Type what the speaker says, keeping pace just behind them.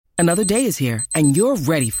Another day is here, and you're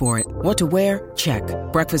ready for it. What to wear? Check.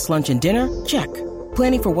 Breakfast, lunch, and dinner? Check.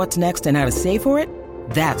 Planning for what's next and how to save for it?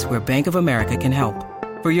 That's where Bank of America can help.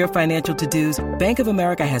 For your financial to-dos, Bank of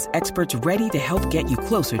America has experts ready to help get you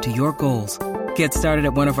closer to your goals. Get started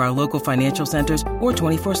at one of our local financial centers or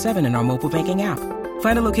 24/7 in our mobile banking app.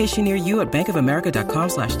 Find a location near you at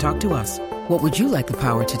bankofamerica.com/talktous. What would you like the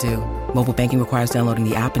power to do? Mobile banking requires downloading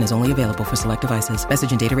the app and is only available for select devices.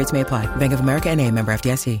 Message and data rates may apply. Bank of America N.A., member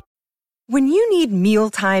FDIC. When you need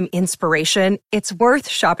mealtime inspiration, it's worth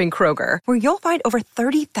shopping Kroger, where you'll find over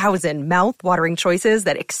 30,000 mouth-watering choices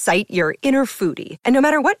that excite your inner foodie. And no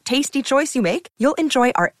matter what tasty choice you make, you'll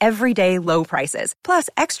enjoy our everyday low prices, plus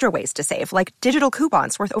extra ways to save, like digital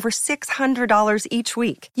coupons worth over $600 each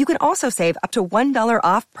week. You can also save up to $1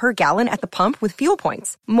 off per gallon at the pump with fuel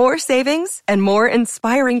points. More savings and more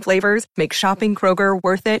inspiring flavors make shopping Kroger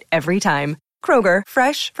worth it every time. Kroger,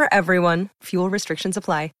 fresh for everyone. Fuel restrictions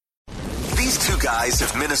apply. These two guys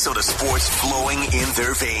have Minnesota sports flowing in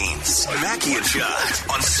their veins. Mackey and Judd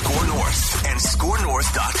on Score North and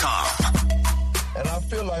ScoreNorth.com. And I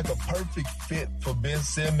feel like a perfect fit for Ben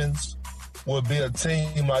Simmons would be a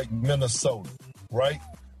team like Minnesota, right?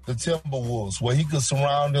 The Timberwolves, where he could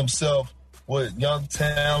surround himself with young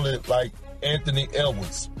talent like Anthony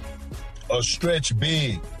Edwards, a stretch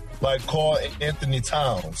big like Karl Anthony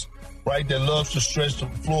Towns, right, that loves to stretch the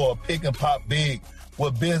floor, pick and pop big, where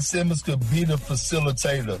Ben Simmons could be the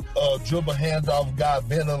facilitator, dribble handoff guy,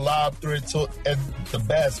 bend a lob threat at the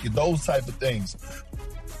basket, those type of things.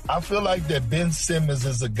 I feel like that Ben Simmons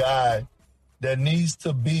is a guy that needs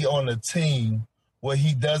to be on a team where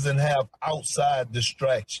he doesn't have outside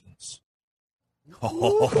distractions.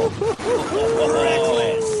 Reckless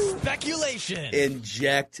speculation.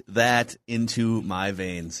 Inject that into my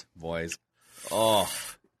veins, boys. Oh,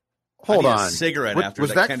 hold on. A cigarette after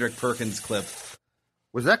that Kendrick Perkins clip.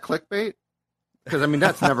 Was that clickbait? Because, I mean,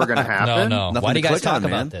 that's never going to happen. No. Why do you guys talk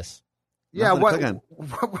about this? Yeah, what?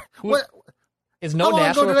 Is no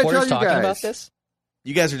national reporters talking about this?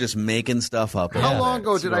 You guys are just making stuff up. How long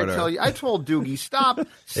ago did I tell you? I told Doogie,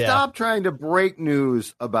 stop trying to break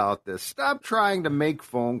news about this. Stop trying to make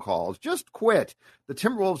phone calls. Just quit. The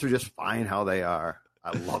Timberwolves are just fine how they are.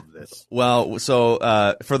 I love this. Well, so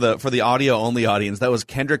for the audio only audience, that was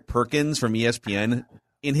Kendrick Perkins from ESPN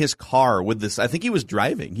in his car with this. I think he was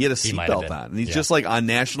driving. He had a seatbelt on, and he's just like on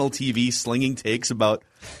national TV slinging takes about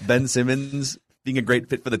Ben Simmons being a great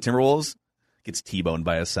fit for the Timberwolves. Gets T-boned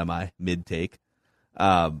by a semi mid take.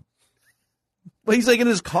 But he's like in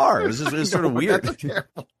his car. It's sort of weird.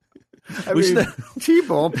 I mean,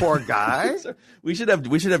 T-bone, poor guy. We should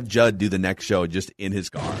have Judd do the next show just in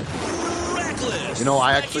his car. You know,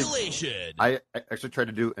 I actually tried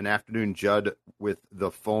to do an afternoon Judd with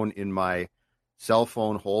the phone in my cell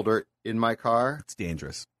phone holder in my car. It's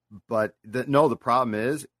dangerous. But the problem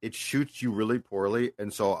is it shoots you really poorly,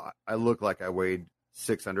 and so I look like I weighed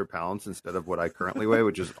 600 pounds instead of what I currently weigh,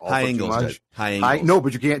 which is also high angles, too much. High angles. No,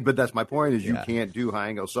 but you can't. But that's my point: is you can't do high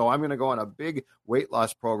angles. So I'm going to go on a big weight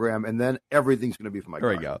loss program, and then everything's going to be for my car.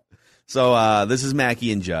 There we go. So this is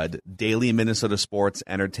Mackey and Judd, daily Minnesota sports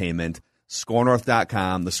entertainment.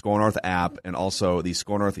 ScoreNorth.com, the Score North app, and also the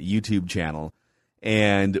Score North YouTube channel.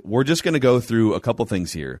 And we're just going to go through a couple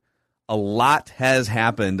things here. A lot has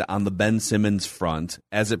happened on the Ben Simmons front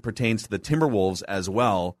as it pertains to the Timberwolves as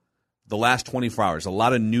well the last 24 hours. A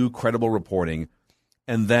lot of new credible reporting.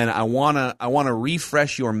 And then I want to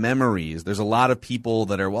refresh your memories. There's a lot of people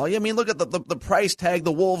that are, look at the price tag.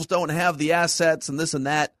 The Wolves don't have the assets and this and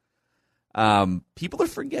that. People are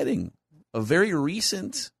forgetting a very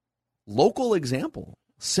recent local example,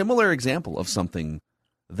 similar example of something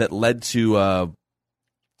that led to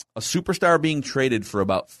a superstar being traded for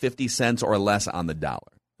about 50 cents or less on the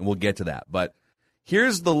dollar. And we'll get to that. But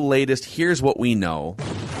here's the latest. Here's what we know.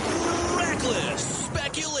 Reckless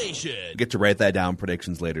speculation. We'll get to write that down,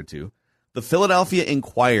 predictions later, too. The Philadelphia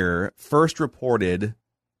Inquirer first reported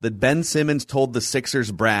that Ben Simmons told the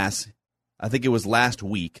Sixers brass, I think it was last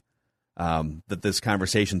week, that this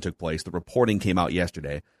conversation took place. The reporting came out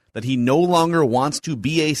yesterday, that he no longer wants to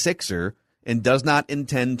be a Sixer and does not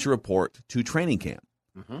intend to report to training camp.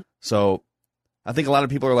 Mm-hmm. So I think a lot of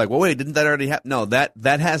people are like, well, wait, didn't that already happen? No, that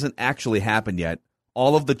hasn't actually happened yet.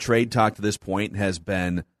 All of the trade talk to this point has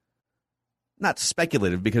been not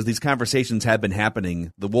speculative because these conversations have been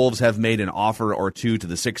happening. The Wolves have made an offer or two to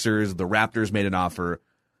the Sixers. The Raptors made an offer.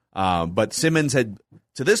 But Simmons had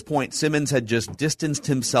just distanced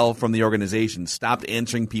himself from the organization, stopped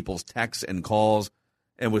answering people's texts and calls,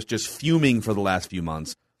 and was just fuming for the last few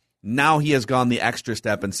months. Now he has gone the extra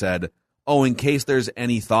step and said, in case there's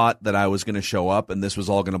any thought that I was going to show up and this was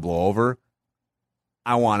all going to blow over,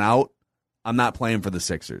 I want out. I'm not playing for the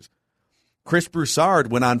Sixers. Chris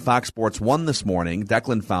Broussard went on Fox Sports 1 this morning.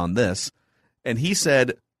 Declan found this, and he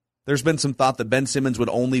said there's been some thought that Ben Simmons would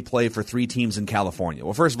only play for 3 teams in California.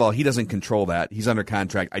 Well, first of all, he doesn't control that. He's under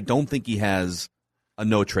contract. I don't think he has a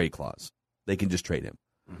no-trade clause. They can just trade him.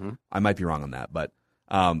 Mm-hmm. I might be wrong on that, but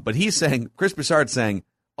he's saying, Chris Broussard's saying,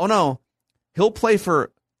 oh no, he'll play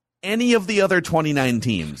for any of the other 29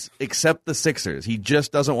 teams except the Sixers. He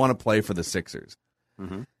just doesn't want to play for the Sixers.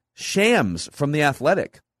 Mm-hmm. Shams from The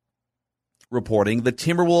Athletic reporting the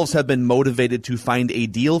Timberwolves have been motivated to find a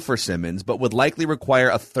deal for Simmons, but would likely require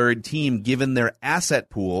a third team given their asset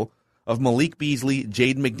pool of Malik Beasley,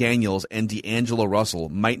 Jaden McDaniels, and D'Angelo Russell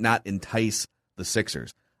might not entice the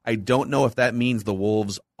Sixers. I don't know if that means the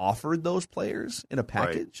Wolves offered those players in a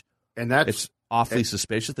package. Right. And it's awfully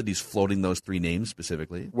suspicious that he's floating those 3 names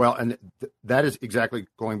specifically. Well, and that is exactly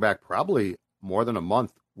going back probably more than a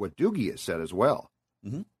month what Doogie has said as well.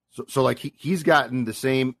 Mm-hmm. So like he's gotten the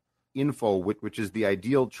same info, which is the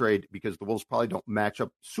ideal trade because the Wolves probably don't match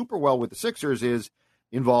up super well with the Sixers, is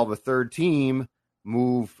involve a third team,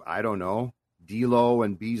 move, I don't know, D'Lo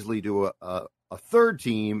and Beasley to a third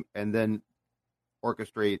team, and then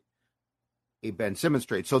orchestrate a Ben Simmons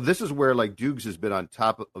trade. So this is where like Dukes has been on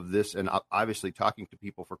top of this and obviously talking to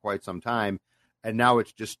people for quite some time. And now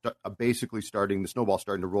it's just basically the snowball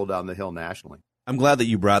starting to roll down the hill nationally. I'm glad that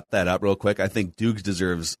you brought that up real quick. I think Dukes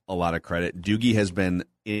deserves a lot of credit. Doogie has been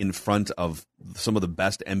in front of some of the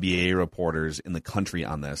best NBA reporters in the country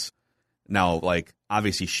on this. Now, like,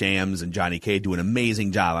 obviously Shams and Johnny K do an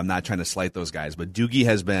amazing job. I'm not trying to slight those guys, but Doogie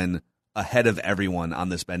has been ahead of everyone on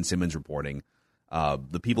this Ben Simmons reporting.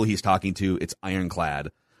 The people he's talking to, it's ironclad.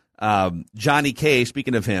 Johnny K,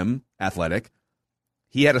 speaking of him, Athletic,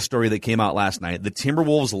 he had a story that came out last night. The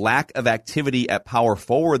Timberwolves' lack of activity at power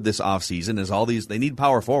forward this offseason is they need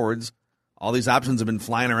power forwards. All these options have been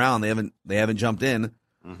flying around. They haven't jumped in.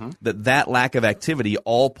 Mm-hmm. That lack of activity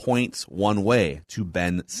all points one way, to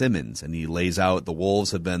Ben Simmons. And he lays out the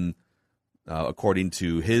Wolves have been, according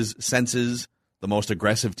to his senses, the most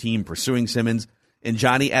aggressive team pursuing Simmons. And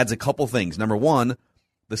Johnny adds a couple things. Number one,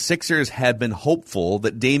 the Sixers had been hopeful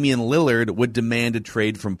that Damian Lillard would demand a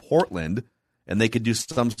trade from Portland, and they could do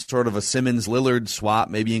some sort of a Simmons-Lillard swap,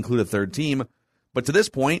 maybe include a third team. But to this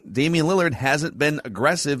point, Damian Lillard hasn't been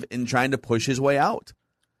aggressive in trying to push his way out.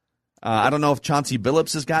 I don't know if Chauncey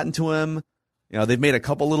Billups has gotten to him. You know, they've made a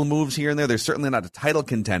couple little moves here and there. They're certainly not a title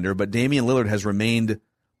contender, but Damian Lillard has remained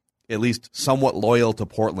at least somewhat loyal to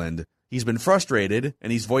Portland. He's been frustrated,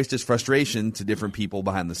 and he's voiced his frustration to different people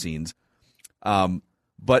behind the scenes.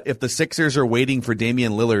 But if the Sixers are waiting for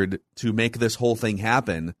Damian Lillard to make this whole thing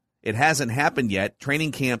happen, it hasn't happened yet.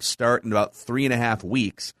 Training camps start in about 3.5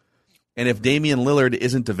 weeks. And if Damian Lillard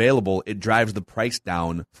isn't available, it drives the price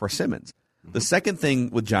down for Simmons. Mm-hmm. The second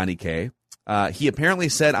thing with Johnny K, he apparently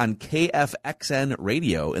said on KFXN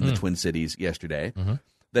radio in the Twin Cities yesterday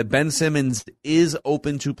that Ben Simmons is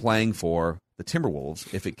open to playing for the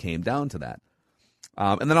Timberwolves if it came down to that.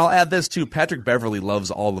 And then I'll add this too. Patrick Beverly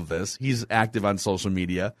loves all of this. He's active on social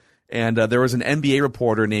media. And there was an NBA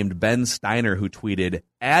reporter named Ben Steiner who tweeted,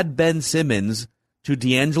 "Add Ben Simmons to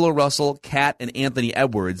D'Angelo Russell, Cat, and Anthony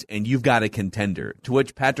Edwards, and you've got a contender." To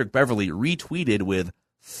which Patrick Beverly retweeted with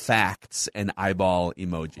facts and eyeball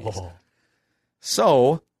emojis. Oh.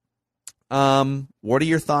 So, what are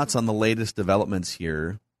your thoughts on the latest developments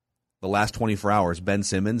here, the last 24 hours, Ben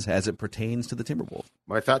Simmons, as it pertains to the Timberwolves?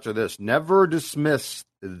 My thoughts are this. Never dismiss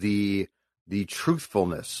the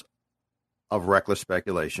truthfulness of reckless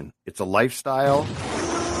speculation. It's a lifestyle.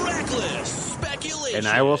 Reckless speculation. And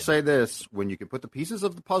I will say this, when you can put the pieces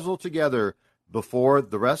of the puzzle together before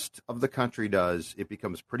the rest of the country does, it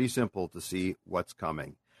becomes pretty simple to see what's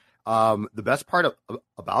coming. The best part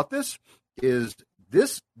about this is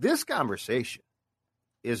this conversation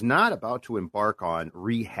is not about to embark on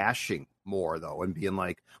rehashing more, though, and being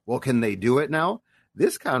like, well, can they do it now?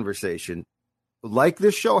 This conversation, like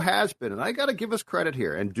this show has been, and I got to give us credit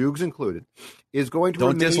here, and Dukes included, is going to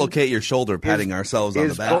Don't dislocate your shoulder patting ourselves on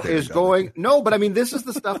the back. No, but I mean, this is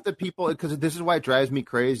the stuff that people, because this is why it drives me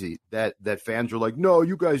crazy, that fans are like, no,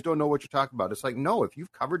 you guys don't know what you're talking about. It's like, no, if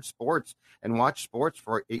you've covered sports and watched sports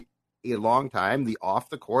for a long time, the off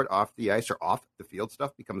the court, off the ice, or off the field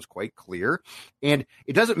stuff becomes quite clear. And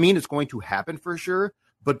it doesn't mean it's going to happen for sure,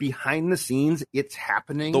 but behind the scenes, it's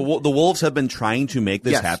happening. The Wolves have been trying to make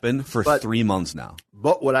this happen for 3 months now.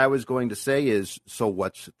 But what I was going to say is, so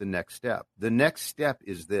what's the next step? The next step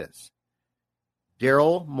is this.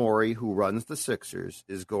 Daryl Morey, who runs the Sixers,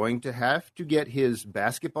 is going to have to get his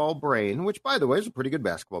basketball brain, which, by the way, is a pretty good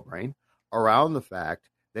basketball brain, around the fact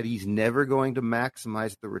that he's never going to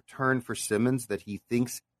maximize the return for Simmons that he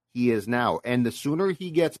thinks he is now. And the sooner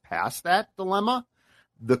he gets past that dilemma,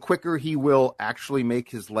 the quicker he will actually make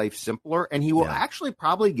his life simpler. And he will actually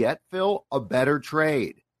probably get, Phil, a better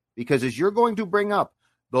trade. Because as you're going to bring up,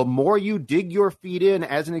 the more you dig your feet in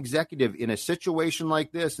as an executive in a situation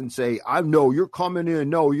like this and say, I know you're coming in,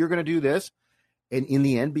 no, you're going to do this. And in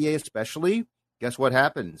the NBA especially, guess what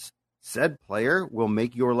happens? Said player will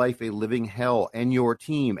make your life a living hell and your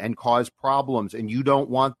team and cause problems, and you don't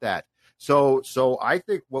want that. So I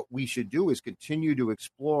think what we should do is continue to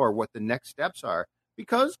explore what the next steps are,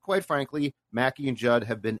 because, quite frankly, Mackey and Judd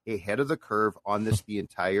have been ahead of the curve on this the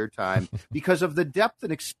entire time because of the depth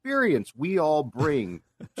and experience we all bring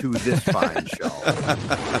to this fine show.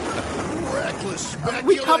 Reckless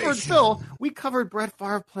We covered Brett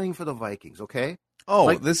Favre playing for the Vikings, okay? Oh,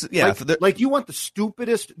 like you want the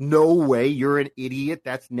stupidest, no way, you're an idiot,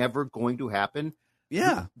 that's never going to happen.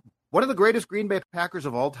 Yeah. One of the greatest Green Bay Packers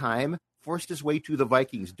of all time forced his way to the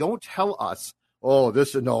Vikings. Don't tell us,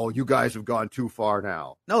 you guys have gone too far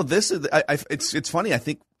now. No, it's funny. I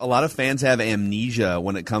think a lot of fans have amnesia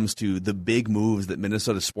when it comes to the big moves that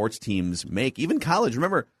Minnesota sports teams make, even college.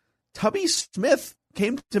 Remember, Tubby Smith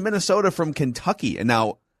came to Minnesota from Kentucky, and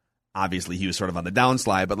now obviously he was sort of on the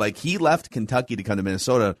downslide, but like he left Kentucky to come to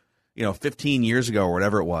Minnesota, 15 years ago or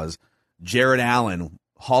whatever it was. Jared Allen,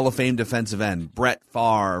 Hall of Fame defensive end, Brett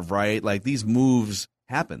Favre, right? Like these moves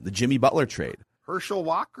happened. The Jimmy Butler trade. Herschel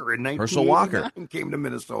Walker in 1989 came to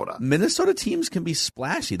Minnesota. Minnesota teams can be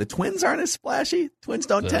splashy. The Twins aren't as splashy. Twins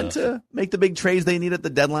don't tend to make the big trades they need at the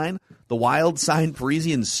deadline. The Wild signed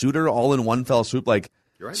Parisi and Suter all in one fell swoop. Right.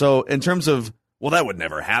 So in terms of, that would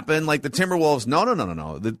never happen. Like the Timberwolves, no.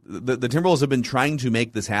 The Timberwolves have been trying to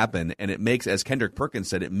make this happen, and it makes, as Kendrick Perkins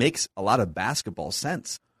said, it makes a lot of basketball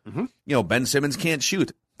sense. Mm-hmm. Ben Simmons can't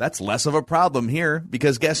shoot. That's less of a problem here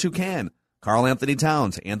because guess who can? Karl Anthony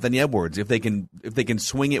Towns, Anthony Edwards. If they can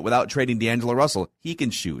swing it without trading D'Angelo Russell, he can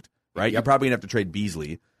shoot, right? Yep. You're probably going to have to trade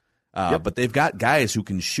Beasley. But they've got guys who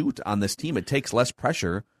can shoot on this team. It takes less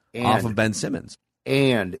pressure off of Ben Simmons.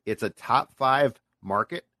 And it's a top 5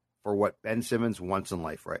 market for what Ben Simmons wants in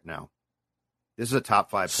life right now. This is a top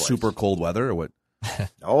 5 place. Super cold weather or what?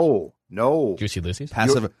 No. Juicy Lucy's?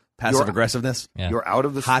 Passive aggressiveness? Yeah. You're out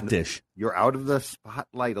of the hot dish. You're out of the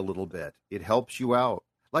spotlight a little bit. It helps you out.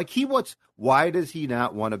 Like why does he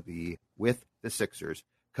not want to be with the Sixers?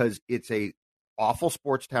 Because it's a awful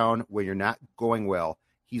sports town where you're not going well.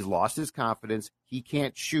 He's lost his confidence. He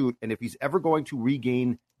can't shoot. And if he's ever going to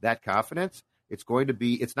regain that confidence, it's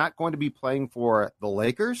not going to be playing for the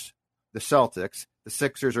Lakers, the Celtics, the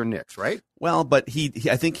Sixers, or Knicks, right? Well, but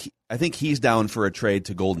I think he's down for a trade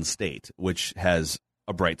to Golden State, which has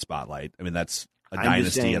a bright spotlight. I mean, that's a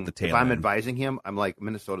dynasty at the tail end. If I'm advising him, I'm like,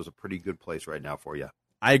 Minnesota's a pretty good place right now for you.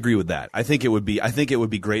 I agree with that. I think it would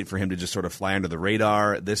be great for him to just sort of fly under the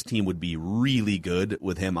radar. This team would be really good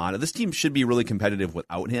with him on it. This team should be really competitive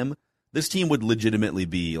without him. This team would legitimately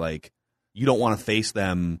be like, you don't want to face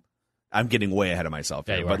them. I'm getting way ahead of myself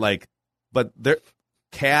here, but they're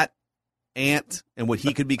Cat, Ant, and what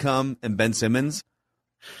he could become, and Ben Simmons.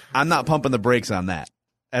 I'm not pumping the brakes on that.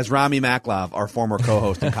 As Rami Maklov, our former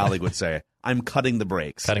co-host and colleague, would say, I'm cutting the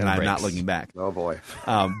brakes, I'm not looking back. Oh, boy.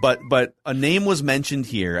 But a name was mentioned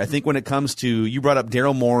here. I think when it comes to, you brought up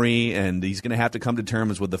Daryl Morey, and he's going to have to come to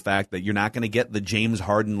terms with the fact that you're not going to get the James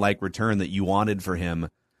Harden-like return that you wanted for him.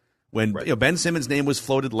 When Ben Simmons' name was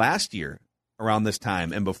floated last year around this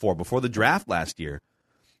time and before the draft last year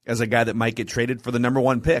as a guy that might get traded for the number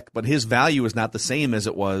 1 pick, but his value is not the same as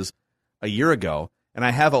it was a year ago. And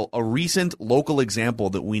I have a recent local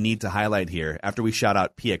example that we need to highlight here after we shout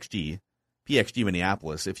out PXG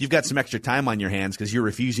Minneapolis. If you've got some extra time on your hands because you're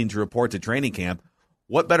refusing to report to training camp,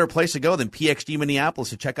 what better place to go than PXG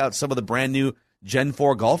Minneapolis to check out some of the brand new Gen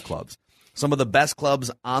 4 golf clubs, some of the best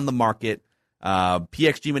clubs on the market.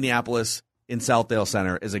 PXG Minneapolis in Southdale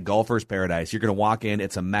Center is a golfer's paradise. You're going to walk in.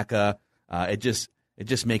 It's a mecca. It just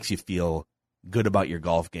makes you feel good about your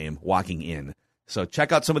golf game walking in. So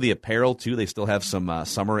check out some of the apparel, too. They still have some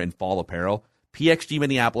summer and fall apparel. PXG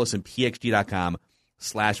Minneapolis and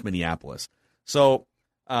pxg.com/Minneapolis. So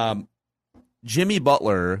Jimmy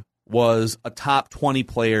Butler was a top 20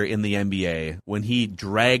 player in the NBA when he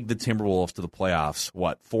dragged the Timberwolves to the playoffs,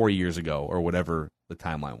 4 years ago or whatever the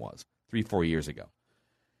timeline was, 3-4 years ago.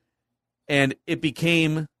 And it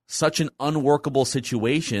became such an unworkable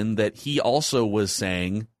situation that he also was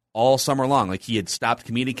saying all summer long, like he had stopped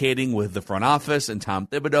communicating with the front office and Tom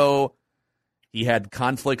Thibodeau. He had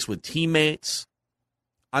conflicts with teammates.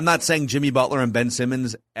 I'm not saying Jimmy Butler and Ben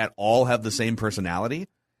Simmons at all have the same personality.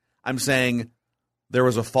 I'm saying there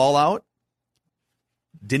was a fallout.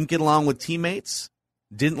 didn't get along with teammates,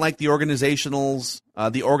 didn't like the organization's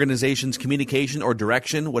communication or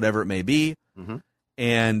direction, whatever it may be,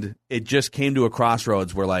 and it just came to a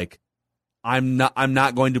crossroads where, like, I'm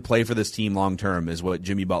not going to play for this team long term, is what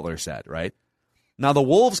Jimmy Butler said, right? Now the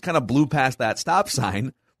Wolves kind of blew past that stop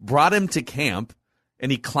sign, brought him to camp,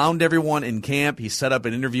 and he clowned everyone in camp. He set up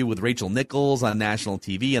an interview with Rachel Nichols on national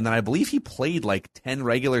TV, and then I believe he played like 10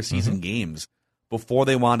 regular season games before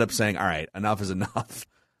they wound up saying, all right, enough is enough. Let's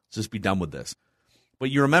just be done with this. But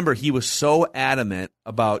you remember he was so adamant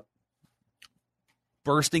about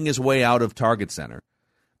bursting his way out of Target Center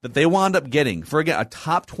that they wound up getting, for again, a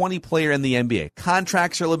top 20 player in the NBA.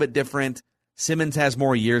 Contracts are a little bit different. Simmons has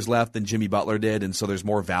more years left than Jimmy Butler did, and so there's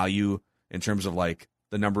more value in terms of like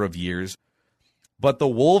the number of years. But the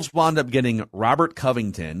Wolves wound up getting Robert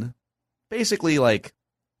Covington, basically like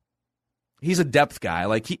he's a depth guy.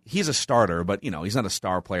 Like he's a starter, but he's not a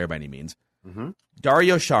star player by any means.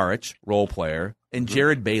 Dario Saric, role player, and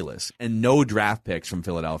Jared Bayless, and no draft picks from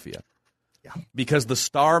Philadelphia. Yeah. Because the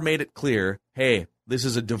Star made it clear, hey, this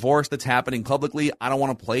is a divorce that's happening publicly. I don't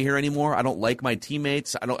want to play here anymore. I don't like my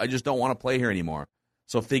teammates. I just don't want to play here anymore.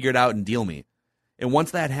 So figure it out and deal me. And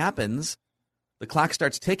once that happens, the clock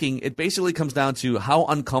starts ticking. It basically comes down to how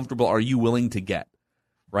uncomfortable are you willing to get,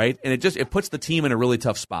 right? And it puts the team in a really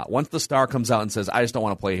tough spot. Once the Star comes out and says, I just don't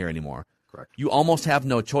want to play here anymore. Correct. You almost have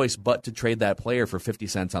no choice but to trade that player for 50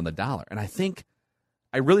 cents on the dollar. And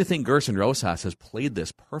I really think Gerson Rosas has played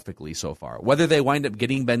this perfectly so far. Whether they wind up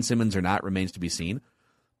getting Ben Simmons or not remains to be seen.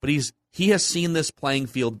 But he has seen this playing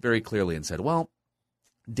field very clearly and said, well,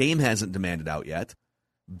 Dame hasn't demanded out yet.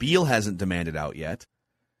 Beal hasn't demanded out yet.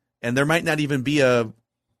 And there might not even be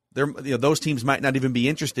those teams might not even be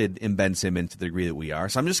interested in Ben Simmons to the degree that we are.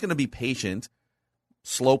 So I'm just going to be patient,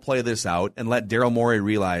 slow play this out, and let Daryl Morey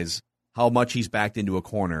realize how much he's backed into a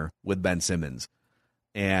corner with Ben Simmons.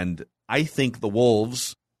 And I think the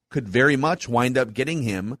Wolves could very much wind up getting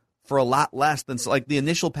him for a lot less than, like, the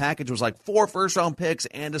initial package was like 4 first-round picks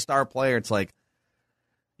and a star player. It's like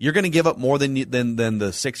you're going to give up more than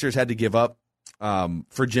the Sixers had to give up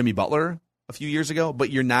for Jimmy Butler a few years ago, but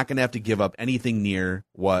you're not going to have to give up anything near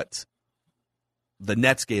what the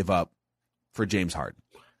Nets gave up for James Harden.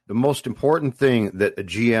 The most important thing that a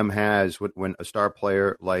GM has when a star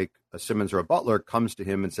player like a Simmons or a Butler comes to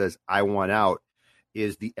him and says, I want out,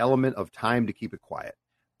 is the element of time to keep it quiet.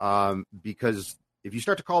 Because if you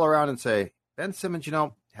start to call around and say, Ben Simmons,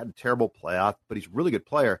 had a terrible playoff, but he's a really good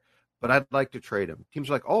player, but I'd like to trade him. Teams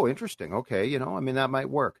are like, oh, interesting. Okay, that might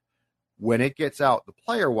work. When it gets out, the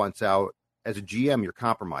player wants out. As a GM, you're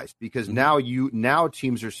compromised because now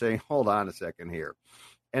teams are saying, hold on a second here.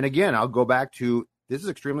 And again, I'll go back to, this is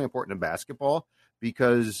extremely important in basketball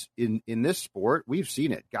because in this sport, we've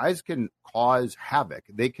seen it. Guys can cause havoc.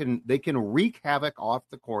 They can wreak havoc off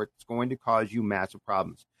the court. It's going to cause you massive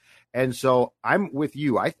problems. And so I'm with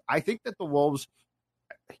you. I think that the Wolves,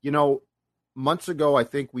 months ago, I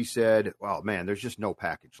think we said, well, man, there's just no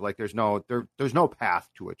package. Like there's no path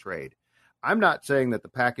to a trade. I'm not saying that the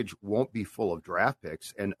package won't be full of draft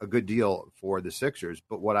picks and a good deal for the Sixers,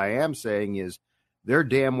 but what I am saying is there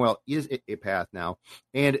damn well is a path now.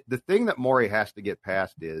 And the thing that Morey has to get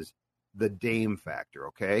past is the Dame factor,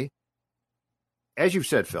 okay? As you've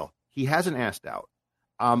said, Phil, he hasn't asked out.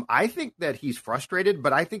 I think that he's frustrated,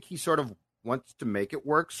 but I think he sort of wants to make it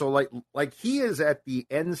work. So like he is at the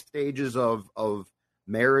end stages of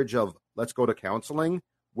marriage of let's go to counseling,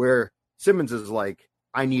 where Simmons is like,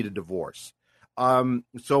 I need a divorce.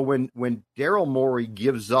 So when Daryl Morey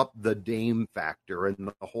gives up the Dame factor and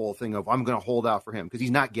the whole thing of I'm going to hold out for him because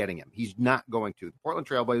he's not getting him. He's not going to. The Portland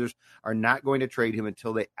Trailblazers are not going to trade him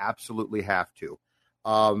until they absolutely have to.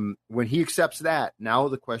 When he accepts that, now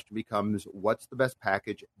the question becomes, what's the best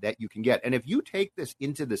package that you can get? And if you take this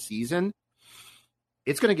into the season,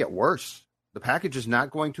 it's going to get worse. The package is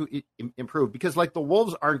not going to improve because like the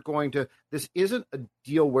Wolves aren't going to, this isn't a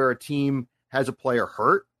deal where a team has a player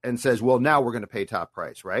hurt and says, well, now we're going to pay top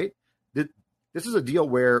price, right? This is a deal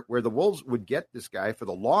where the Wolves would get this guy for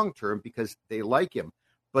the long term because they like him,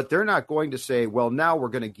 but they're not going to say, well, now we're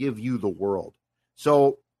going to give you the world.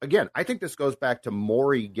 So again, I think this goes back to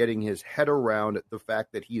Morey getting his head around the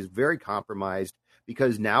fact that he is very compromised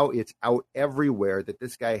because now it's out everywhere that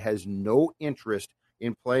this guy has no interest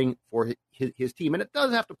in playing for his team. And it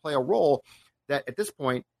does have to play a role that at this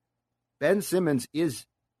point, Ben Simmons is,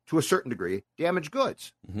 to a certain degree, damaged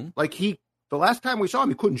goods. Mm-hmm. Like the last time we saw him,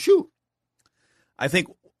 he couldn't shoot. I think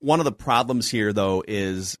one of the problems here, though,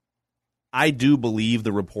 is I do believe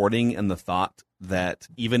the reporting and the thought that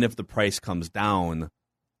even if the price comes down,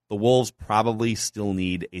 the Wolves probably still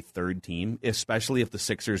need a third team, especially if the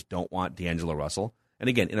Sixers don't want D'Angelo Russell. And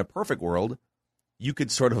again, in a perfect world, you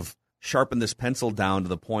could sort of sharpen this pencil down to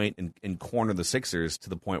the point and corner the Sixers to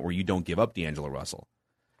the point where you don't give up D'Angelo Russell.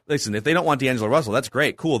 Listen, if they don't want D'Angelo Russell, that's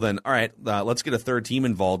great. Cool. Then, all right, let's get a third team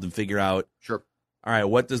involved and figure out, Sure. All right,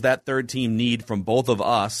 what does that third team need from both of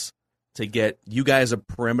us to get you guys a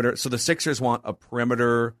perimeter? So the Sixers want a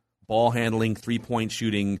perimeter ball handling, 3-point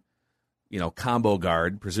shooting, combo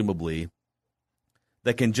guard, presumably,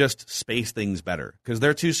 that can just space things better. Because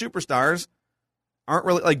their two superstars aren't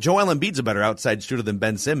really, like Joel Embiid's a better outside shooter than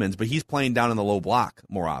Ben Simmons, but he's playing down in the low block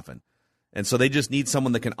more often. And so they just need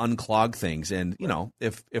someone that can unclog things. And,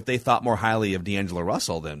 if they thought more highly of D'Angelo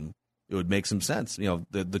Russell, then it would make some sense.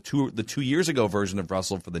 The 2 years ago version of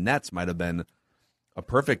Russell for the Nets might have been a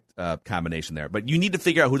perfect combination there. But you need to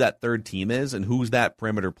figure out who that third team is and who's that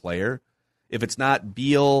perimeter player. If it's not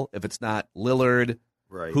Beal, if it's not Lillard,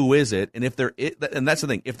 right, who is it? And and that's the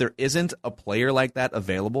thing, if there isn't a player like that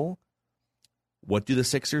available, what do the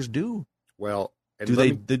Sixers do? Well, do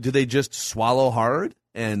they just swallow hard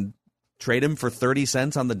and trade him for 30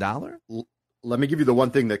 cents on the dollar? Let me give you the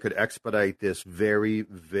one thing that could expedite this very,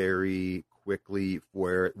 very quickly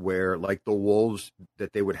where like the Wolves,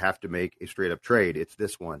 that they would have to make a straight up trade. It's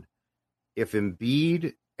this one. If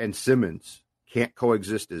Embiid and Simmons can't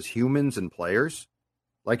coexist as humans and players,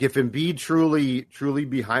 like if Embiid truly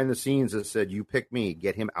behind the scenes has said, you pick me,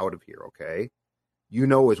 get him out of here, okay?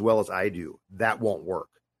 As well as I do, that won't work.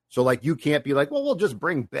 So like you can't be like, well, we'll just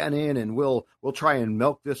bring Ben in and we'll try and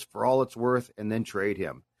milk this for all it's worth and then trade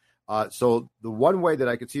him. So the one way that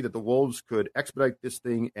I could see that the Wolves could expedite this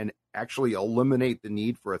thing and actually eliminate the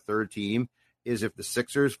need for a third team is if the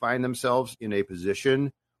Sixers find themselves in a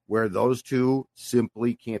position where those two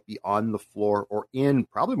simply can't be on the floor or in,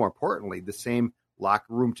 probably more importantly, the same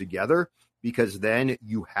locker room together, because then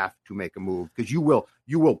you have to make a move because you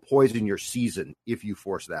will poison your season if you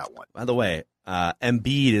force that one. By the way,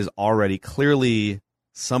 Embiid is already clearly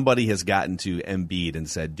somebody has gotten to Embiid and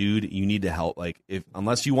said, dude, you need to help. Like,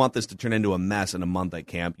 unless you want this to turn into a mess in a month at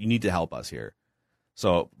camp, you need to help us here.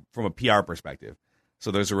 So from a PR perspective.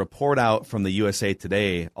 So there's a report out from the USA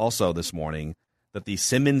Today also this morning that the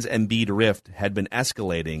Simmons-Embiid rift had been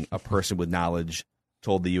escalating, a person with knowledge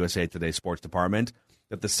told the USA Today sports department,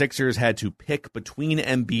 that the Sixers had to pick between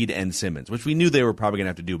Embiid and Simmons, which we knew they were probably going to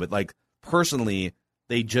have to do. But, like, personally,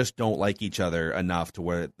 they just don't like each other enough to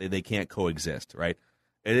where they can't coexist, right?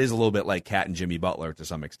 It is a little bit like Cat and Jimmy Butler to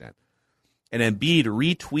some extent. And Embiid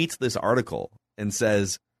retweets this article and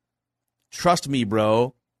says, trust me,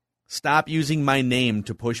 bro, stop using my name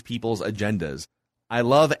to push people's agendas. I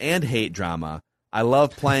love and hate drama. I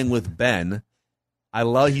love playing with Ben.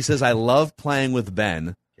 He says, I love playing with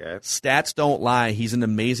Ben. Okay. Stats don't lie. He's an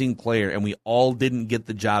amazing player, and we all didn't get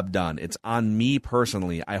the job done. It's on me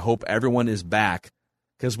personally. I hope everyone is back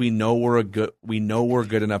because we know we're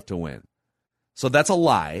good enough to win. So that's a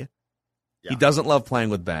lie. Yeah. He doesn't love playing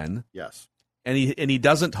with Ben. Yes. And he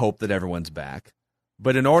doesn't hope that everyone's back.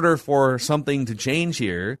 But in order for something to change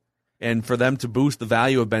here and for them to boost the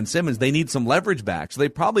value of Ben Simmons, they need some leverage back. So they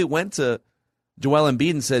probably went to Joel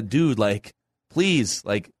Embiid and said, dude, like, please,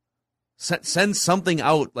 like, send something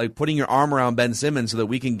out, like putting your arm around Ben Simmons so that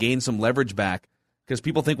we can gain some leverage back because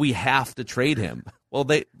people think we have to trade him. Well,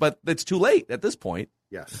 but it's too late at this point.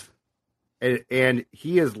 Yes. And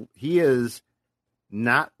he is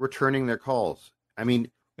not returning their calls. I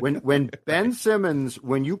mean, when Ben Simmons,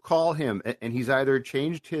 when you call him and he's either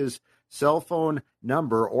changed his cell phone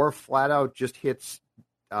number or flat out just hits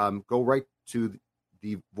go right to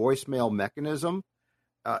the voicemail mechanism,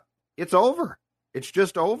 it's over. It's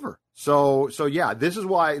just over. So yeah, this is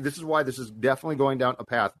why this is definitely going down a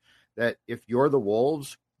path that if you're the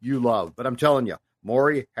Wolves, you love. But I'm telling you,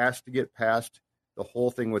 Morey has to get past the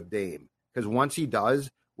whole thing with Dame, because once he does,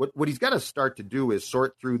 what he's got to start to do is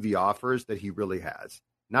sort through the offers that he really has,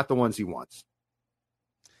 not the ones he wants.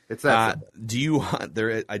 It's that. Do you want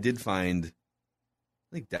there? I did find.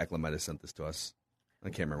 I think Declan might have sent this to us. I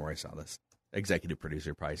can't remember where I saw this. Executive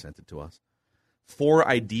producer probably sent it to us. 4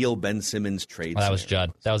 ideal Ben Simmons trades. That was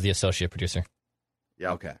Judd. That was the associate producer.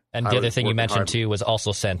 Yeah. Okay. And the other thing you mentioned, too, was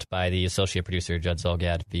also sent by the associate producer, Judd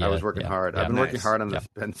Zolgad. I was working hard. I've been working hard on this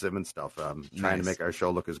Yeah. Ben Simmons stuff. Trying to make our show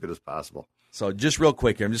look as good as possible. So just real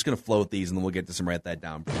quick here, I'm just going to float these, and then we'll get to some write that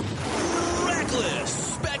down.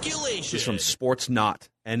 Reckless speculation. This is from Sportsnaut,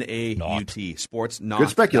 N-A-U-T. Sportsnaut. Good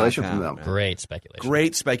speculation from them. Great speculation.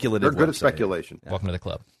 Great speculative. They're good at website. speculation. Yeah. Welcome to the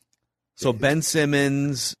club. So Ben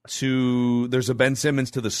Simmons there's a Ben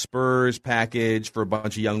Simmons to the Spurs package for a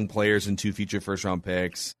bunch of young players and 2 future first-round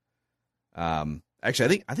picks.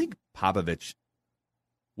 Actually, I think Popovich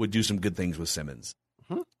would do some good things with Simmons.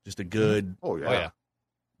 Mm-hmm. Just a good, oh yeah,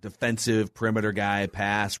 defensive perimeter guy,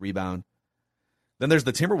 pass, rebound. Then there's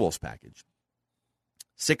the Timberwolves package.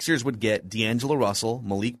 Sixers would get D'Angelo Russell,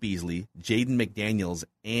 Malik Beasley, Jaden McDaniels,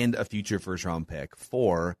 and a future first-round pick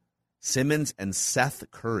for Simmons and Seth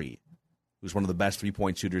Curry, who's one of the best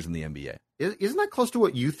three-point shooters in the NBA. Isn't that close to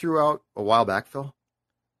what you threw out a while back, Phil?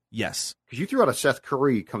 Yes. Because you threw out a Seth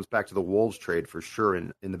Curry comes back to the Wolves trade for sure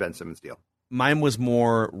in the Ben Simmons deal. Mine was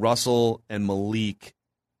more Russell and Malik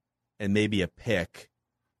and maybe a pick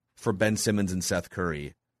for Ben Simmons and Seth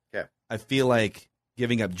Curry. Okay. I feel like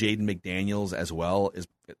giving up Jaden McDaniels as well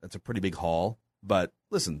that's a pretty big haul. But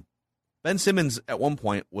listen, Ben Simmons at one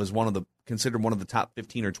point was considered one of the top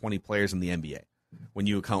 15 or 20 players in the NBA when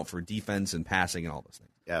you account for defense and passing and all those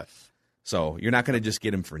things. Yes. So you're not going to just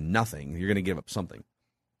get him for nothing. You're going to give up something.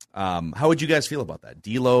 How would you guys feel about that?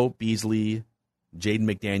 D'Lo, Beasley, Jaden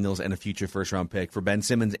McDaniels, and a future first-round pick for Ben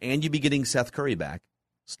Simmons, and you'd be getting Seth Curry back,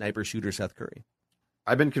 sniper shooter Seth Curry.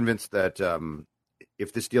 I've been convinced that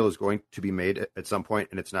if this deal is going to be made at some point,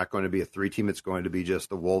 and it's not going to be a 3-team, it's going to be just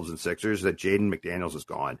the Wolves and Sixers, that Jaden McDaniels is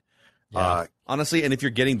gone. Yeah. Honestly, and if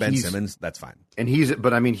you're getting Ben Simmons, that's fine. And he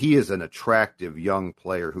is an attractive young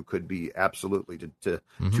player who could be absolutely,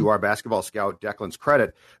 to our basketball scout Declan's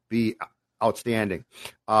credit, be outstanding.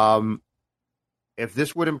 If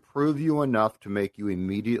this would improve you enough to make you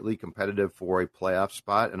immediately competitive for a playoff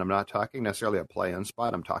spot, and I'm not talking necessarily a play-in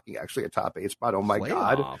spot, I'm talking actually a top 8 spot. Oh my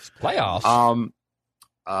God. Playoffs.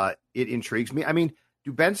 It intrigues me. I mean,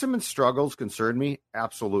 do Ben Simmons' struggles concern me?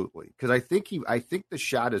 Absolutely. Because I think the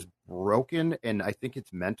shot is broken, and I think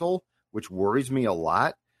it's mental, which worries me a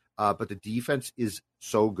lot. But the defense is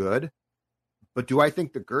so good. But do I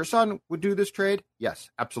think that Gerson would do this trade? Yes,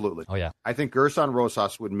 absolutely. Oh, yeah. I think Gerson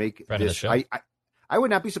Rosas would make Friend of this. the show. I would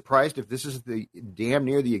not be surprised if this is the damn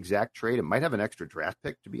near the exact trade. It might have an extra draft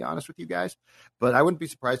pick, to be honest with you guys. But I wouldn't be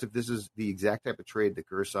surprised if this is the exact type of trade that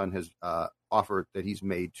Gerson has offered that he's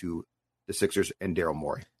made to the Sixers and Daryl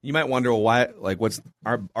Morey. You might wonder why, like,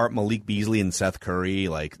 aren't Malik Beasley and Seth Curry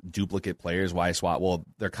like duplicate players? Why swap? Well,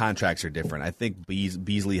 their contracts are different. I think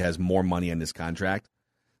Beasley has more money on his contract.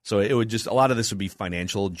 So it would a lot of this would be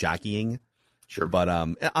financial jockeying. Sure. But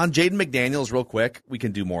on Jaden McDaniels, real quick, we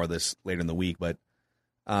can do more of this later in the week, but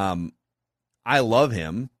I love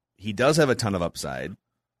him. He does have a ton of upside,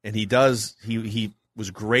 and he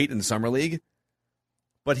was great in Summer League,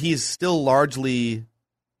 but he's still largely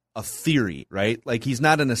a theory, right? Like, he's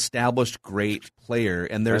not an established great player,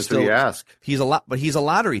 and there's still he's a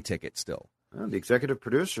lottery ticket still. Well, the executive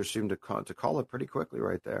producer seemed to call it pretty quickly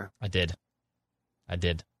right there. I did.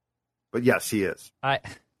 But yes, he is.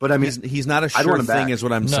 But I mean, he's not a sure thing, is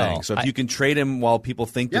what I'm saying. So if you can trade him while people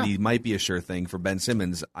think that he might be a sure thing for Ben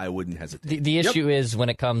Simmons, I wouldn't hesitate. The issue is when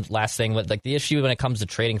it comes to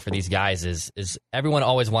trading for these guys is everyone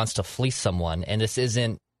always wants to fleece someone, and this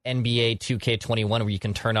isn't NBA 2K21 where you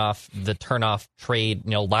can turn off trade,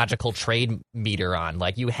 logical trade meter on.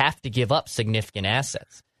 Like, you have to give up significant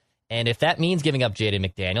assets. And if that means giving up Jaden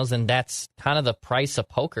McDaniels, then that's kind of the price of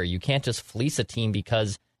poker. You can't just fleece a team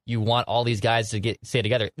because you want all these guys to stay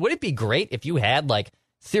together. Would it be great if you had, like,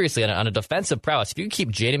 seriously, on a defensive prowess, if you keep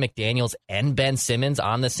Jaden McDaniels and Ben Simmons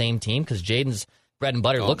on the same team, because Jaden's bread and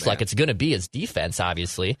butter looks like it's going to be his defense,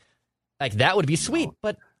 obviously, like, that would be sweet.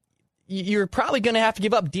 But you're probably going to have to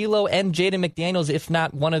give up D'Lo and Jaden McDaniels, if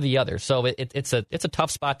not one or the other. So it's a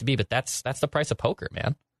tough spot to be, but that's the price of poker,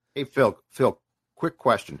 man. Hey, Phil, quick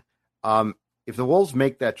question. If the Wolves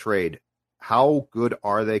make that trade, how good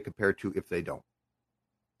are they compared to if they don't?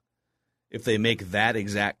 If they make that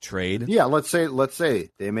exact trade? Yeah, let's say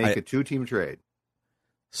they make a 2-team trade.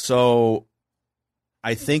 So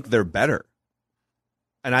I think they're better.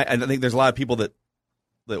 And I think there's a lot of people that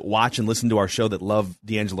watch and listen to our show that love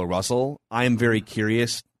D'Angelo Russell. I'm very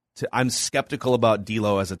curious. I'm skeptical about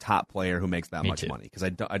D'Lo as a top player who makes that much money, because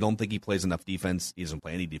I don't think he plays enough defense. He doesn't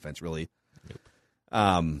play any defense, really.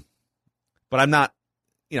 Nope. But I'm not,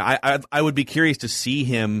 I would be curious to see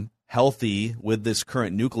him healthy with this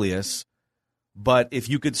current nucleus. But if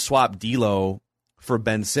you could swap D'Lo for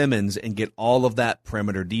Ben Simmons and get all of that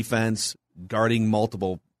perimeter defense, guarding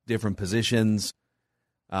multiple different positions,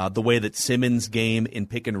 the way that Simmons' game in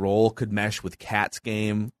pick and roll could mesh with Cat's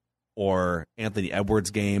game or Anthony Edwards'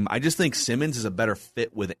 game, I just think Simmons is a better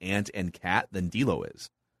fit with Ant and Cat than D'Lo is.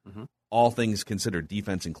 Mm-hmm. All things considered,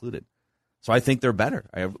 defense included. So I think they're better.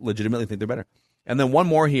 I legitimately think they're better. And then one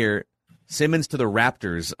more here. Simmons to the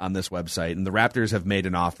Raptors on this website, and the Raptors have made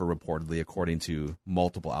an offer reportedly, according to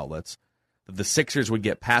multiple outlets, that the Sixers would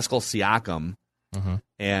get Pascal Siakam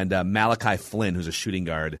and Malachi Flynn, who's a shooting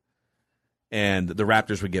guard, and the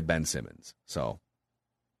Raptors would get Ben Simmons. So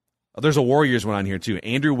there's a Warriors one on here too.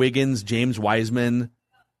 Andrew Wiggins, James Wiseman,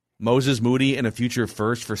 Moses Moody and a future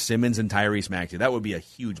first for Simmons and Tyrese Maxey. That would be a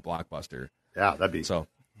huge blockbuster. Yeah, that'd be. So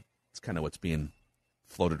it's kind of what's being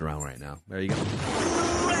floated around right now. There you go.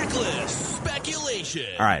 Reckless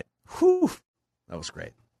speculation. All right. Whew. That was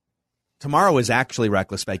great. Tomorrow is actually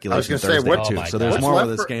Reckless Speculation I was Thursday, gonna say, too. So there's What's more where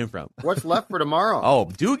left this for- came from. What's left for tomorrow? Oh,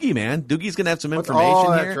 Doogie, man. Doogie's going to have some information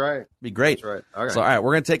Oh, here. that's right. Be great. That's right. Okay. So, all right,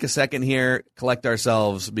 we're going to take a second here, collect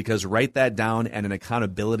ourselves, because write that down and an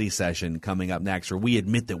accountability session coming up next where we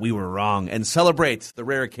admit that we were wrong and celebrate the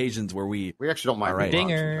rare occasions where we actually don't mind right.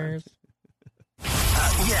 Dingers.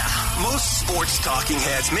 Yeah, most sports talking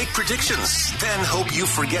heads make predictions, then hope you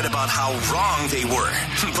forget about how wrong they were.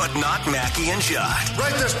 But not Mackie and Judd.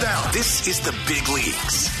 Write this down. This is the big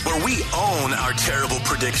leagues, where we own our terrible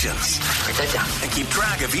predictions. Write that down. And keep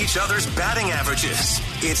track of each other's batting averages.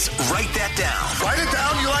 It's Write That Down. Write it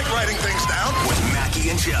down. You like writing things down. With Mackie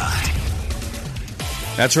and Judd.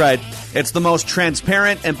 That's right. It's the most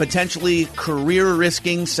transparent and potentially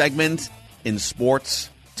career-risking segment in sports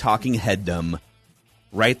talking headdom.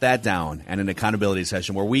 Write that down, and an accountability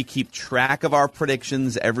session where we keep track of our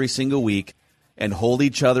predictions every single week and hold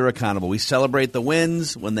each other accountable. We celebrate the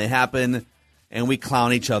wins when they happen, and we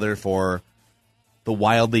clown each other for the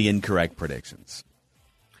wildly incorrect predictions.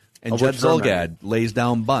 And Judd Zulgad lays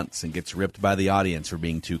down bunts and gets ripped by the audience for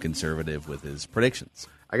being too conservative with his predictions.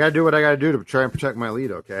 I got to do what I got to do to try and protect my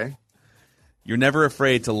lead, okay? You're never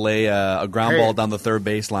afraid to lay a ground ball down the third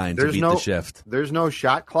baseline to beat the shift. There's no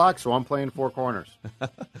shot clock, so I'm playing four corners.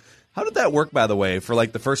 How did that work, by the way? For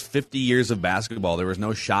like the first 50 years of basketball, there was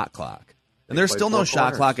no shot clock. And there's still no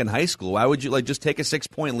shot clock in high school. Why would you just take a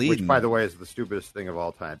 6-point lead? Which, by the way, is the stupidest thing of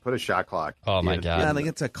all time. Put a shot clock. Oh, my God. Yeah, I think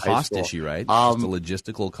it's a cost issue, right? It's just a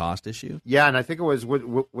logistical cost issue. Yeah, and I think it was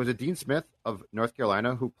it Dean Smith of North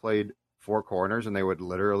Carolina who played four corners, and they would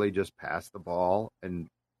literally just pass the ball and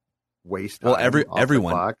waste time. Well,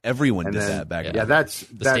 everyone did then, that back then. Yeah, that's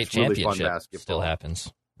state really fun championship basketball. still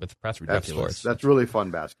happens with prep Ridiculous. sports. That's really fun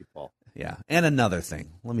basketball. Yeah, and another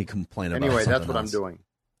thing. Let me complain about Anyway, something that's what else. I'm doing.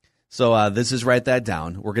 So this is Write That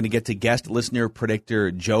Down. We're going to get to guest listener predictor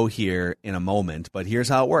Joe here in a moment, but here's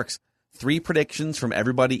how it works. 3 predictions from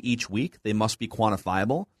everybody each week. They must be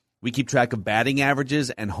quantifiable. We keep track of batting averages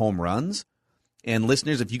and home runs. And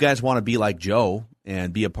listeners, if you guys want to be like Joe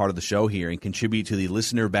and be a part of the show here and contribute to the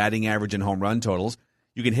listener batting average and home run totals,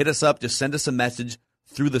 you can hit us up. Just send us a message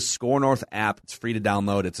through the Score North app. It's free to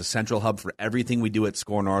download. It's a central hub for everything we do at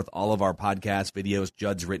Score North, all of our podcasts, videos,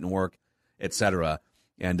 Judd's written work, etc.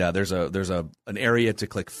 And there's an area to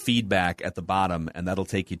click feedback at the bottom, and that'll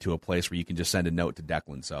take you to a place where you can just send a note to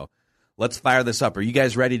Declan. So let's fire this up. Are you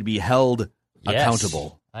guys ready to be held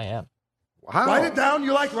accountable? I am. Wow. Write it down.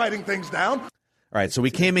 You like writing things down. All right, so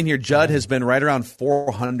we came in here. Judd has been right around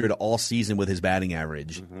 400 all season with his batting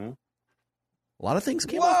average. Mm-hmm. A lot of things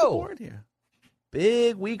came off the board here.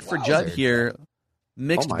 Big week for Judd here.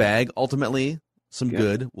 Mixed bag. Ultimately, some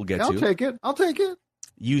good we'll get to. I'll take it.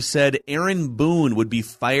 You said Aaron Boone would be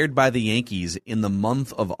fired by the Yankees in the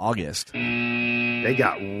month of August. They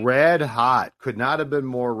got red hot. Could not have been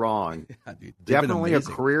more wrong. Yeah, dude, Definitely a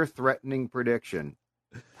career-threatening prediction.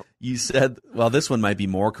 You said, well, this one might be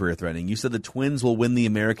more career-threatening. You said the Twins will win the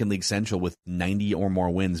American League Central with 90 or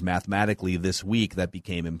more wins. Mathematically, this week, that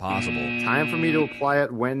became impossible. Time for me to apply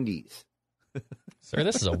at Wendy's. Sir,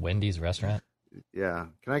 this is a Wendy's restaurant. Yeah.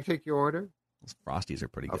 Can I take your order? Those Frosties are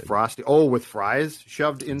pretty good. A Frosty. Oh, with fries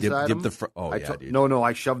shoved inside Dip them? dude. No,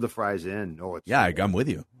 I shoved the fries in. No, it's I'm with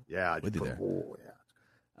you. Yeah. With you there. Oh,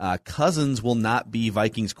 yeah. Cousins will not be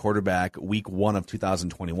Vikings quarterback week 1 of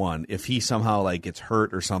 2021. If he somehow gets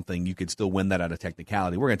hurt or something, you could still win that out of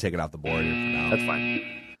technicality. We're going to take it off the board here for now. That's fine.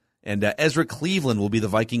 And Ezra Cleveland will be the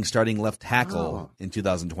Vikings starting left tackle in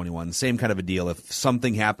 2021. Same kind of a deal. If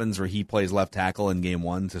something happens where he plays left tackle in game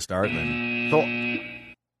 1 to start, then... So,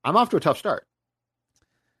 I'm off to a tough start.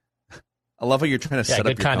 I love how you're trying to set up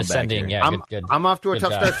your condescending. comeback Yeah, good. I'm off to a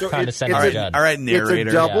tough start. So condescending. all right, narrator. It's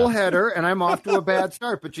a double header, and I'm off to a bad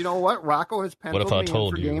start. But you know what? Rocco has penciled What if I me in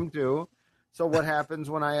told for you? game 2. So what happens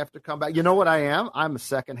when I have to come back? You know what I am? I'm a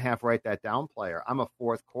second half write that down player. I'm a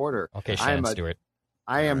fourth quarter. Okay, Shannon Stewart.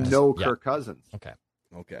 I am no Kirk Cousins. Okay.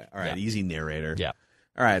 All right, easy narrator. Yeah.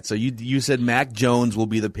 All right, so you said Mac Jones will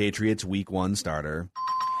be the Patriots week 1 starter.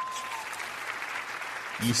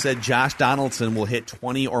 You said Josh Donaldson will hit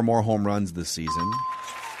 20 or more home runs this season.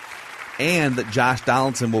 And that Josh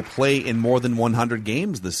Donaldson will play in more than 100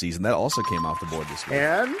 games this season. That also came off the board this week.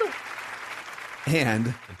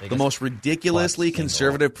 And the most ridiculously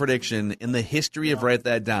conservative prediction in the history of Write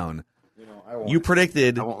That Down. You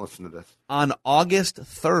predicted I won't listen to this. on August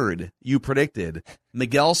 3rd, you predicted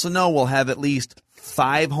Miguel Sano will have at least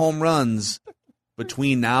 5 home runs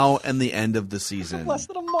between now and the end of the season. Less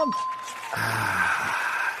than a month.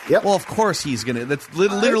 Yep. Well, of course he's going to. That's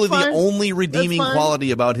literally the only redeeming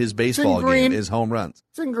quality about his baseball game is home runs.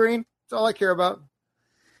 It's in green. That's all I care about.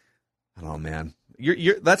 I don't know, man.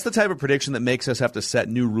 That's the type of prediction that makes us have to set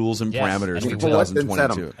new rules and parameters for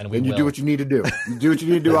 2022. And you do what you need to do. You do what you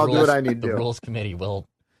need to do. I'll do what I need to do. The rules committee will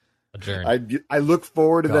adjourn. I look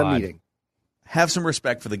forward to them meeting. Have some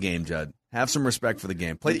respect for the game, Judd. Have some respect for the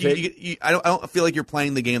game. Play. I don't feel like you're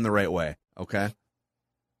playing the game the right way. Okay.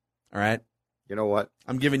 All right. You know what?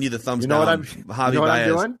 I'm giving you the thumbs down. Javi Baez.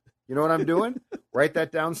 Doing? You know what I'm doing? Write that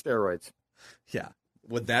down. Steroids. Yeah.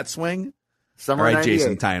 With that swing. Summer all right, 98.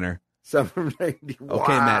 Jason Tyner. Summer 90. Wow.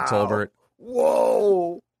 Okay, Matt Tolbert.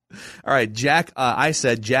 Whoa. All right, Jack. I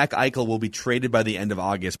said Jack Eichel will be traded by the end of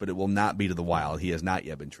August, but it will not be to the Wild. He has not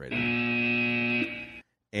yet been traded.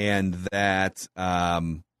 And that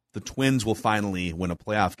the Twins will finally win a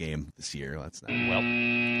playoff game this year. Let's not. Well,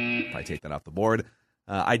 probably take that off the board.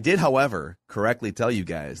 I did, however, correctly tell you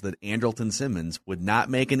guys that Andrelton Simmons would not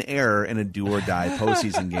make an error in a do-or-die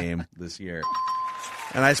postseason game this year.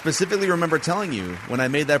 And I specifically remember telling you when I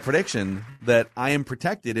made that prediction that I am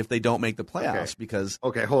protected if they don't make the playoffs because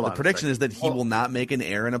hold on. The prediction is that he will not make an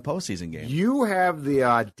error in a postseason game. You have the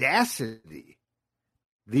audacity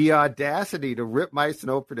to rip my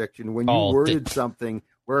snow prediction when you worded something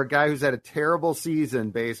where a guy who's had a terrible season,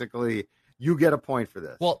 basically, you get a point for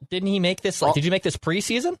this. Well, didn't he make this? Did you make this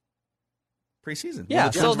preseason? Preseason. Yeah,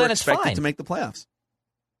 the so then it's expected fine to make the playoffs.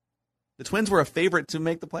 The Twins were a favorite to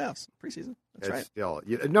make the playoffs preseason. That's right. Still,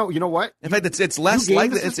 you know what? In fact, it's less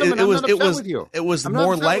likely. It was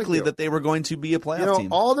more likely that they were going to be a playoff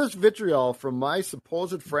team. All this vitriol from my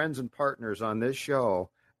supposed friends and partners on this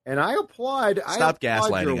show, and I applied. Stop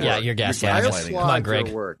gaslighting. Yeah, you're gaslighting. Come on,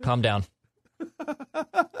 Greg. Calm down.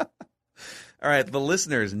 All right, the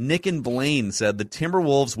listeners, Nick and Blaine said the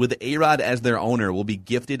Timberwolves with A-Rod as their owner will be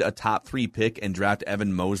gifted a top 3 pick and draft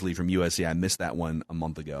Evan Mosley from USC. I missed that one a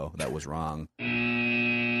month ago. That was wrong.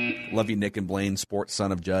 Love you, Nick and Blaine, sports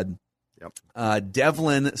son of Judd. Yep.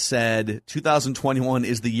 Devlin said 2021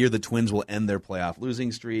 is the year the Twins will end their playoff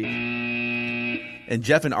losing streak. And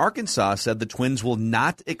Jeff in Arkansas said the Twins will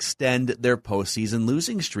not extend their postseason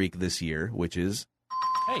losing streak this year, which is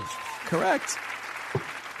correct.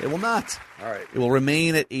 They will not. All right. It will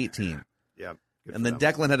remain at 18. Yeah. And then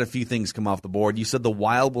Declan had a few things come off the board. You said the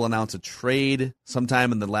Wild will announce a trade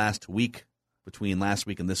sometime in the last week, between last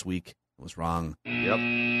week and this week. It was wrong. Yep.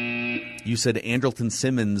 You said Andrelton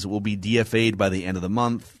Simmons will be DFA'd by the end of the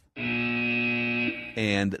month.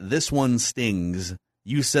 And this one stings.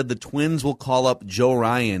 You said the Twins will call up Joe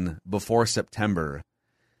Ryan before September.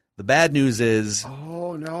 The bad news is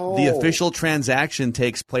the official transaction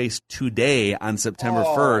takes place today on September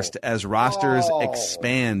 1st as rosters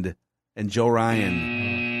expand, and Joe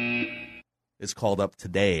Ryan is called up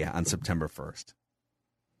today on September 1st.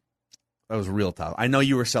 That was real tough. I know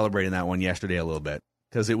you were celebrating that one yesterday a little bit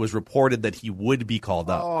because it was reported that he would be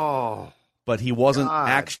called up, but he wasn't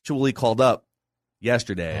actually called up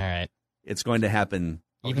yesterday. All right. It's going to happen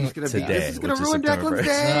today. This is going to ruin Declan's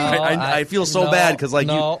day. I feel so bad because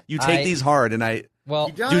you take these hard, and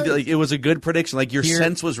dude, it was a good prediction. Like your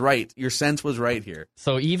sense was right. Your sense was right here.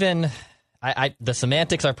 So even the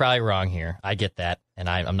semantics are probably wrong here. I get that, and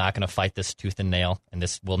I'm not going to fight this tooth and nail, and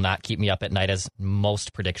this will not keep me up at night as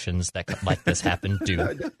most predictions that like this happen do.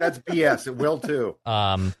 That's BS. It will too.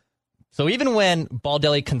 So even when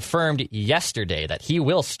Baldelli confirmed yesterday that he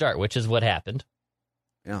will start, which is what happened.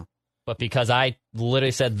 Yeah. But because I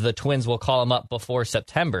literally said the Twins will call him up before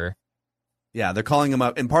September. Yeah, they're calling him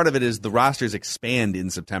up. And part of it is the rosters expand in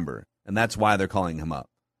September. And that's why they're calling him up.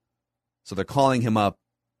 So they're calling him up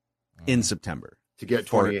in September. To get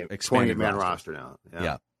 28-man roster now.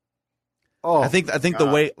 Yeah. Oh, I think the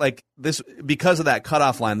way, like, this, because of that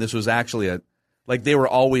cutoff line, this was actually they were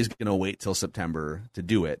always going to wait till September to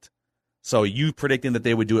do it. So you predicting that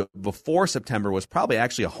they would do it before September was probably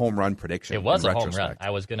actually a home run prediction. It was a home run.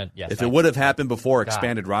 I was going to, yes. If it would have happened before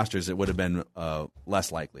expanded rosters, it would have been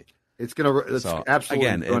less likely. It's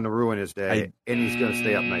absolutely going to ruin his day, and he's going to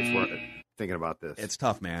stay up nights thinking about this. It's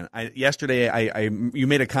tough, man. Yesterday, you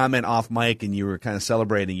made a comment off mic, and you were kind of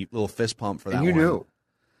celebrating, a little fist pump for that one. And you knew.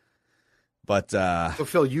 But so,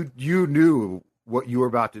 Phil, you knew what you were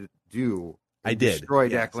about to do. I did. Destroy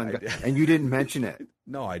Declan, and you didn't mention it.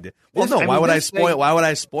 No, I did. Well, why would I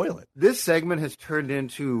spoil it? This segment has turned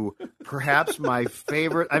into perhaps my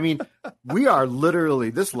favorite. I mean, we are literally,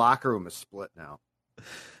 this locker room is split now.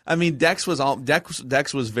 I mean, Dex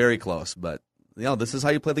was very close, but this is how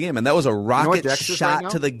you play the game. And that was a rocket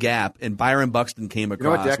shot to the gap, and Byron Buxton came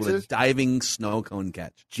across with a diving snow cone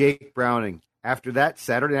catch. Jake Browning, after that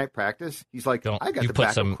Saturday night practice, he's like, I got the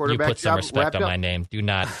backup quarterback You put some job respect wrapped on up. my name. You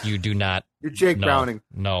do not. You're Jake no, Browning.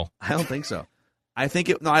 No. I don't think so. I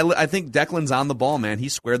think I think Declan's on the ball, man. He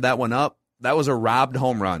squared that one up. That was a robbed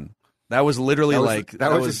home run. That was literally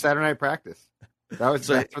that was his Saturday night practice. That's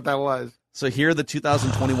what that was. So here are the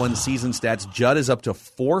 2021 season stats. Judd is up to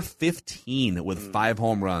 415 with 5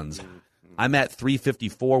 home runs. I'm at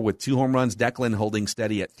 354 with 2 home runs. Declan holding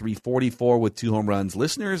steady at 344 with 2 home runs.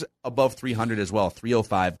 Listeners above 300 as well,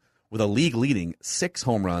 305 with a league-leading 6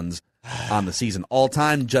 home runs on the season.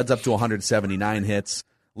 All-time, Judd's up to 179 hits.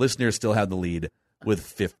 Listeners still have the lead with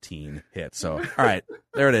 15 hits. So, all right,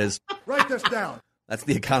 there it is. Write this down. That's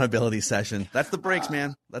the accountability session. That's the breaks,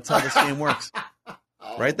 man. That's how this game works.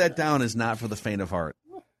 Write that down is not for the faint of heart.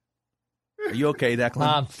 Are you okay, Declan?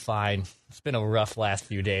 I'm fine. It's been a rough last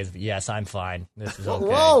few days, but yes, I'm fine. This is okay.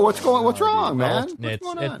 Whoa, what's wrong, man? What's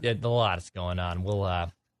going on? A lot is going on. We'll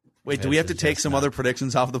Wait, do we have to take some other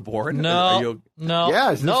predictions off the board? No.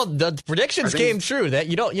 Yeah, no. The predictions came true. That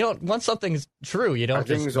you don't once something's true, you don't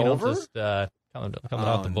just come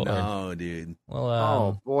off the board. No, dude. Well,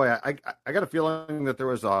 oh boy, I got a feeling that there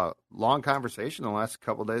was a long conversation in the last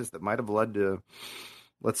couple of days that might have led to,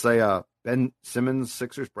 let's say, Ben Simmons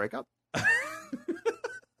Sixers breakup.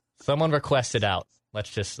 Someone requested out. Let's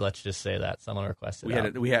just say that someone requested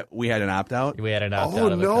out. We had an opt out. We had an opt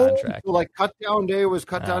out of a contract. So, like cut down day was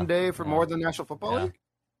cut down day for more than National Football League.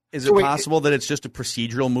 Is it possible that it's just a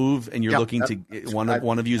procedural move and you're looking to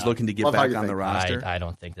one of you is looking to get back on the roster? I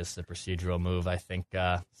don't think this is a procedural move. I think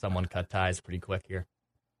someone cut ties pretty quick here.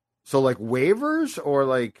 So like waivers or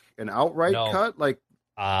like an outright cut, like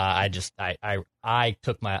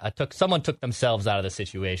someone took themselves out of the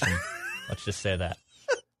situation. Let's just say that.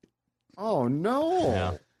 Oh no.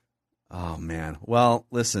 Yeah. Oh man. Well,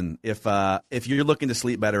 listen, if you're looking to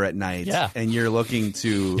sleep better at night and you're looking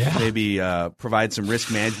to maybe provide some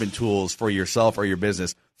risk management tools for yourself or your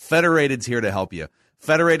business, Federated's here to help you.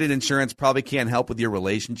 Federated Insurance probably can't help with your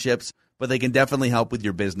relationships, but they can definitely help with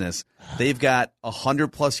your business. They've got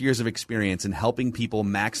 100+ years of experience in helping people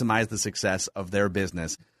maximize the success of their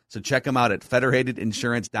business. So check them out at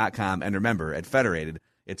federatedinsurance.com. And remember, at Federated,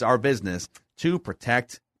 it's our business to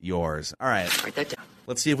protect yours. All right. Write that down.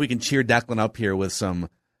 Let's see if we can cheer Declan up here with some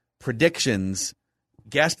predictions.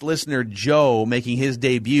 Guest listener Joe making his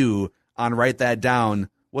debut on Write That Down.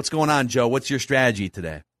 What's going on, Joe? What's your strategy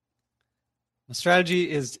today? My strategy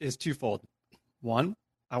is twofold. One,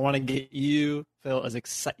 I want to get you, Phil,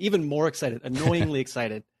 even more excited, annoyingly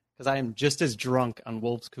excited, because I am just as drunk on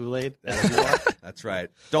Wolves Kool-Aid as you are. That's right.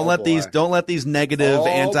 Don't let these negative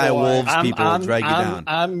anti-Wolves people drag you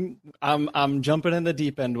down. I'm jumping in the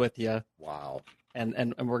deep end with you. Wow.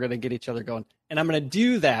 And we're gonna get each other going. And I'm gonna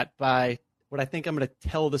do that by what I think I'm gonna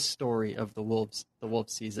tell the story of the Wolves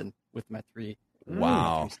season with my three.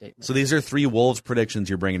 Wow. So these are 3 Wolves predictions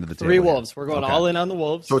you're bringing to the table. 3 Wolves. We're going all in on the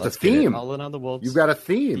Wolves. So it's a theme. All in on the Wolves. You've got a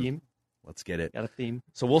theme. Let's get it. Got a theme.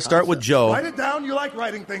 So we'll start with Joe. Write it down. You like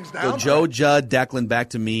writing things down. So Joe, Judd, Declan, back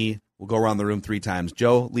to me. We'll go around the room 3 times.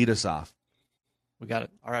 Joe, lead us off. We got it.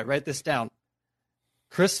 All right, write this down.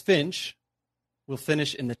 Chris Finch will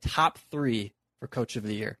finish in the top 3 for Coach of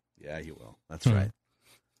the Year. Yeah, he will. That's right.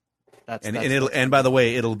 And by the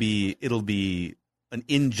way, it'll be an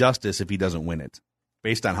injustice if he doesn't win it,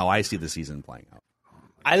 based on how I see the season playing out.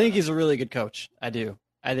 I think he's a really good coach. I do.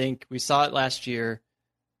 I think we saw it last year.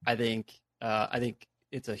 I think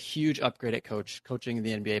it's a huge upgrade at coach. Coaching in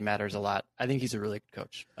the NBA matters a lot. I think he's a really good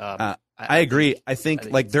coach. I agree. I think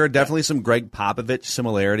there are definitely some Greg Popovich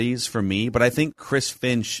similarities for me, but I think Chris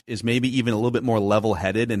Finch is maybe even a little bit more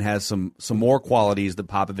level-headed and has some more qualities that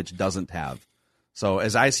Popovich doesn't have. So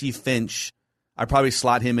as I see Finch, I probably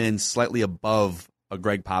slot him in slightly above a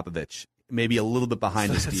Greg Popovich, maybe a little bit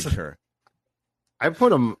behind a Steve Kerr. I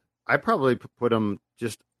probably put him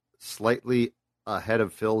just slightly ahead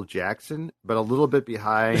of Phil Jackson, but a little bit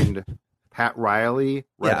behind Pat Riley.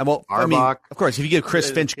 Auerbach. I mean, of course, if you give Chris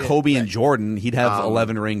Finch, Kobe, and Jordan, he'd have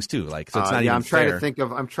 11 rings too. So it's not even fair.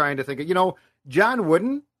 I'm trying to think of. John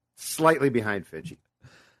Wooden slightly behind Fidgy.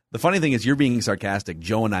 The funny thing is, you're being sarcastic.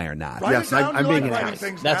 Joe and I are not. Yes, I'm being an ass.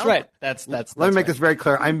 That's right. That's. Let me make this very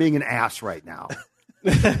clear. I'm being an ass right now.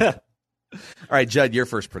 All right, Judd, your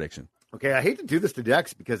first prediction. Okay, I hate to do this to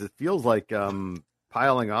Dex because it feels like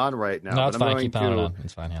piling on right now. No, it's fine. Keep piling on.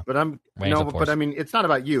 It's fine. Yeah. But I mean, it's not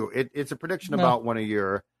about you. It's a prediction about one of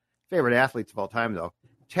your favorite athletes of all time, though.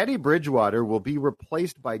 Teddy Bridgewater will be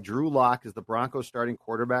replaced by Drew Lock as the Broncos starting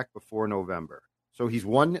quarterback before November. So he's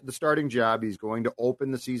won the starting job. He's going to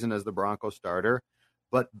open the season as the Broncos starter.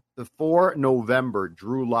 But before November,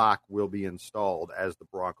 Drew Lock will be installed as the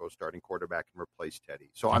Broncos starting quarterback and replace Teddy.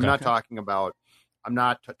 So I'm not talking about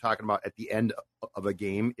at the end of a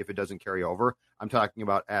game if it doesn't carry over. I'm talking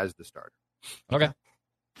about as the starter. Okay.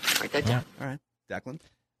 Write that down. All right. Declan?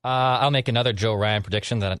 I'll make another Joe Ryan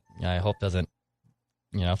prediction that I hope doesn't,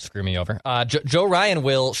 screw me over. Joe Ryan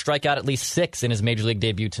will strike out at least 6 in his Major League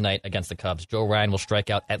debut tonight against the Cubs. Joe Ryan will strike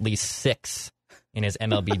out at least 6 in his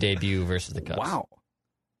MLB debut versus the Cubs.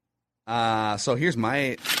 Wow. So here's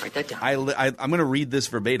my. Write that down. I'm going to read this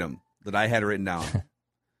verbatim that I had written down.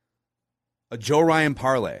 A Joe Ryan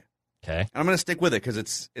parlay. Okay. And I'm going to stick with it because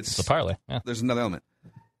it's a parlay. Yeah. There's another element.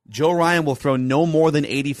 Joe Ryan will throw no more than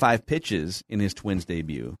 85 pitches in his Twins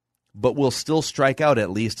debut, but will still strike out at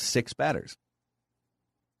least 6 batters.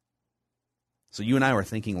 So you and I were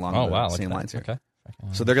thinking along the same lines here. Okay.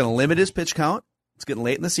 So they're going to limit his pitch count. It's getting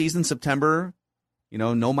late in the season, September.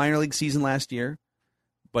 No minor league season last year,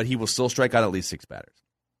 but he will still strike out at least 6 batters.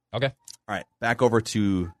 Okay. All right, back over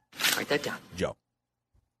to Write that down. Joe.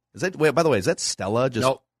 By the way, is that Stella?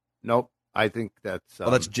 Nope. I think that's.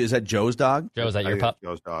 Is that Joe's dog? Joe, is that your pup?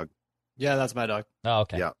 Joe's dog. Yeah, that's my dog. Oh,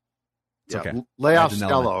 okay. Yeah. It's okay. Lay off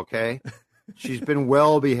Stella, okay? She's been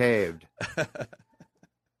well behaved. All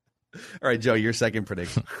right, Joe, your second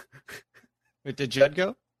prediction. Wait, did Judd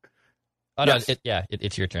go? Oh Yes. no,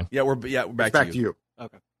 it's your turn. Yeah, we're back to you.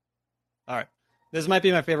 Okay. All right. This might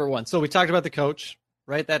be my favorite one. So we talked about the coach.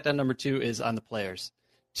 Write that down. Number 2 is on the players.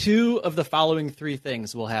 2 of the following 3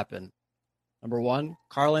 things will happen. Number 1,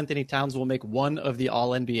 Karl Anthony Towns will make one of the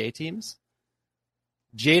All-NBA teams.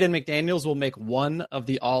 Jaden McDaniels will make one of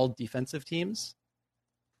the All-Defensive teams.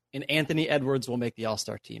 And Anthony Edwards will make the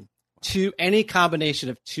All-Star team. Any combination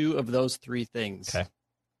of 2 of those 3 things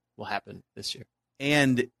will happen this year.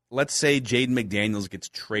 And let's say Jaden McDaniels gets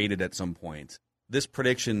traded at some point. This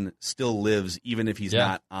prediction still lives even if he's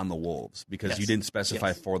not on the Wolves because you didn't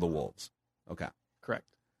specify for the Wolves. Okay. Correct.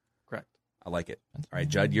 I like it. All right,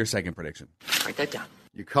 Judd, your second prediction. Write that down.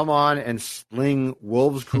 You come on and sling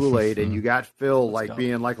Wolves Kool-Aid, and you got Phil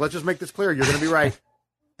being like, let's just make this clear. You're going to be right.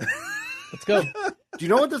 Let's go. Do you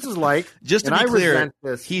know what this is like? Just to be clear,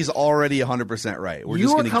 he's already 100% right. We're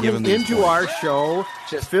just going to give him into our show.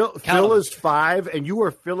 Phil is 5, and you are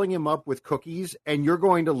filling him up with cookies, and you're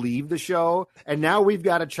going to leave the show, and now we've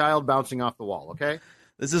got a child bouncing off the wall, okay?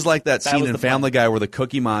 This is like that scene in Family Guy where the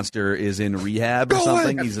Cookie Monster is in rehab or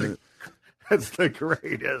something. That's the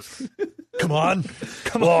greatest. Come on.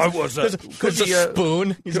 I was a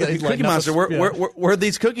spoon. He's got Cookie Monster. Where'd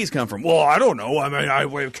these cookies come from? Well, I don't know. I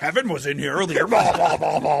mean, Kevin was in here earlier.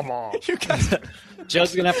 You guys,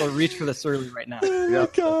 Joe's gonna have to reach for the Surly right now.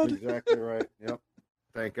 Yep, that's exactly right. Yep.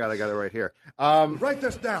 Thank God I got it right here. Write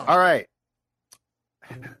this down. All right.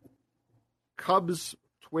 Cubs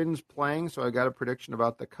Twins playing, so I got a prediction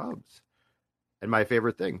about the Cubs. And my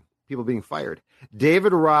favorite thing. People being fired.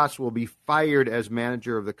 David Ross will be fired as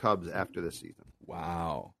manager of the Cubs after this season.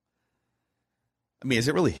 Wow. I mean, is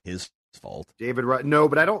it really his fault? David Ross? No,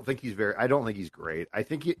 but I don't think he's great. I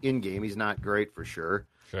think in game he's not great for sure.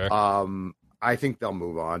 Sure. I think they'll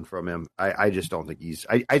move on from him. I just don't think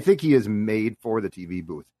I think he is made for the TV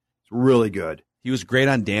booth. It's really good. He was great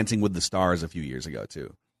on Dancing with the Stars a few years ago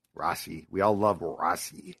too. Rossi. We all love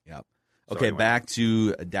Rossi. Yep. Okay, anyway. Back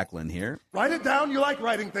to Declan here. Write it down. You like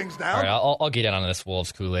writing things down. All right, I'll get in on this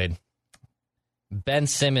Wolves Kool-Aid. Ben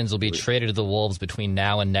Simmons will be traded to the Wolves between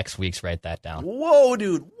now and next week's. Write that down. Whoa,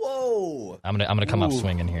 dude. Whoa. I'm gonna come up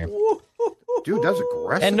swinging here. Dude, that's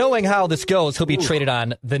aggressive. And knowing how this goes, he'll be traded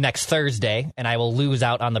on the next Thursday, and I will lose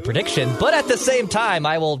out on the prediction. But at the same time,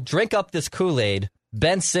 I will drink up this Kool-Aid.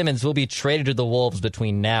 Ben Simmons will be traded to the Wolves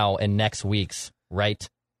between now and next week's. Write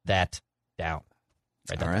that down.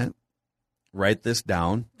 All right. Write this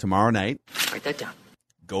down tomorrow night. Write that down.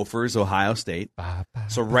 Gophers, Ohio State.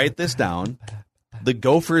 So write this down. The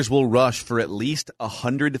Gophers will rush for at least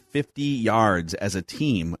 150 yards as a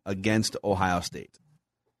team against Ohio State.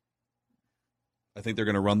 I think they're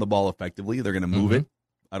going to run the ball effectively. They're going to move it.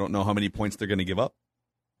 I don't know how many points they're going to give up.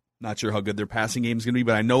 Not sure how good their passing game is going to be,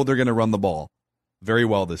 but I know they're going to run the ball very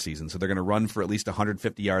well this season. So they're going to run for at least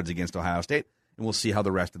 150 yards against Ohio State, and we'll see how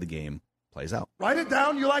the rest of the game plays out. Write it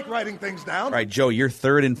down. You like writing things down. All right, Joe, your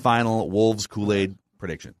third and final Wolves Kool-Aid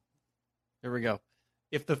prediction. Here we go.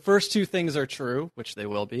 If the first 2 things are true, which they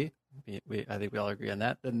will be, I think we all agree on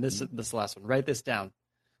that, then this last one. Write this down.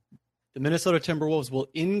 The Minnesota Timberwolves will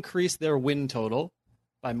increase their win total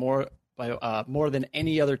by more than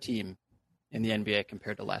any other team in the NBA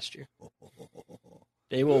compared to last year.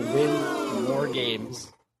 They will win more games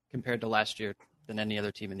compared to last year than any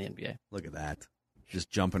other team in the NBA. Look at that. Just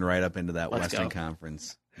jumping right up into that Western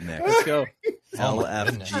Conference mix. Let's go.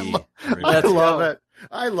 LFG. I love it.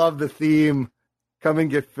 I love the theme. Come and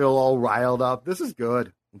get Phil all riled up. This is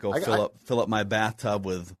good. Go fill up my bathtub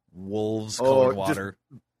with wolves colored water.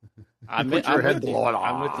 I'm with you.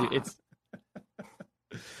 I'm with you. It's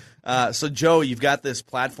So, Joe, you've got this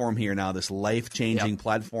platform here now, this life-changing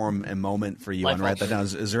platform and moment for you. And write that down.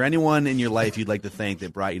 Is there anyone in your life you'd like to thank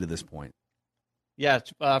that brought you to this point? Yeah.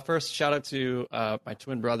 First, shout out to my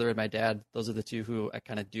twin brother and my dad. Those are the two who I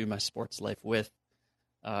kind of do my sports life with.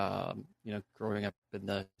 Growing up in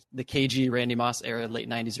the KG Randy Moss era, late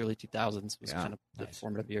 90s, early 2000s was kind of the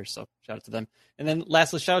formative years. So shout out to them. And then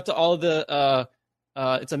lastly, shout out to all of the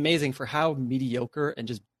it's amazing for how mediocre and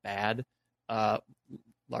just bad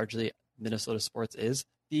largely Minnesota sports is.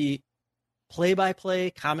 The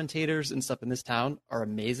play-by-play commentators and stuff in this town are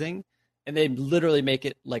amazing, and they literally make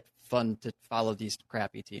it like fun to follow these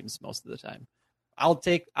crappy teams most of the time. I'll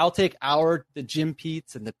take the Jim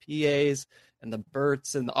Peets and the PAs and the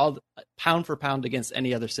Berts and all pound for pound against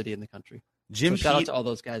any other city in the country. Shout out to all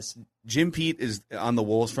those guys. Jim Pete is on the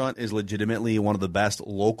Wolves front is legitimately one of the best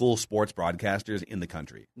local sports broadcasters in the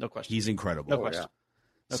country. No question. He's incredible. No question.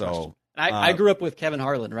 Yeah. No question. I grew up with Kevin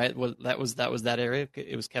Harlan, right? That was that area.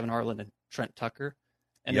 It was Kevin Harlan and Trent Tucker.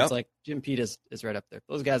 And it's like Jim Pete is right up there.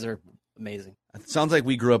 Those guys are amazing. It sounds like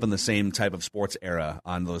we grew up in the same type of sports era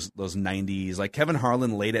on those 90s. Like Kevin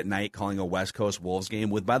Harlan late at night calling a West Coast Wolves game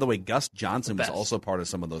with, by the way, Gus Johnson was also part of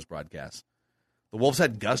some of those broadcasts. The Wolves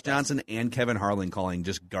had Gus Johnson and Kevin Harlan calling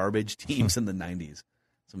just garbage teams in the 90s.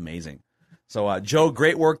 It's amazing. So, Joe,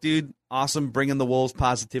 great work, dude. Awesome bringing the Wolves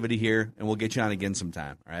positivity here, and we'll get you on again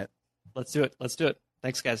sometime, all right? Let's do it.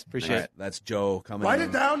 Thanks, guys. Appreciate it. That's Joe coming Write in.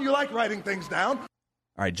 it down. You like writing things down. All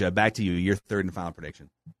right, Joe, back to you. Your third and final prediction.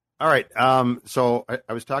 All right. So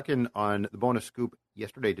I was talking on the bonus scoop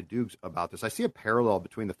yesterday to Dukes about this. I see a parallel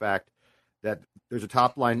between the fact that there's a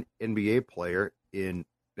top-line NBA player in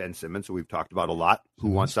Ben Simmons, who we've talked about a lot, who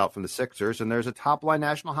wants out from the Sixers, and there's a top-line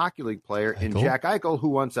National Hockey League player in Jack Eichel who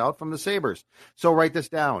wants out from the Sabres. So write this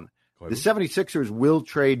down. The 76ers will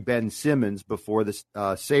trade Ben Simmons before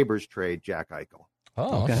the Sabres trade Jack Eichel.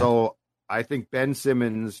 Oh, okay. So I think Ben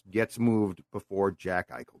Simmons gets moved before Jack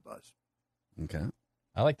Eichel does. Okay.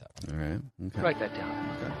 I like that. All right. Okay. Write that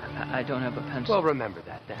down. Okay. I don't have a pencil. Well, remember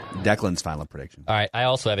that, Dan. Declan's final prediction. All right. I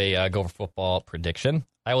also have a Gopher football prediction.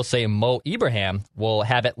 I will say Mo Ibrahim will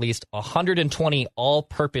have at least 120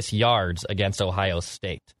 all-purpose yards against Ohio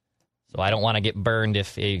State. So I don't want to get burned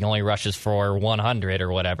if he only rushes for 100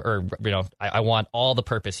 or whatever. Or, I want all the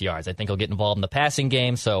purpose yards. I think he'll get involved in the passing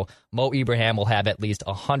game. So Mo Ibrahim will have at least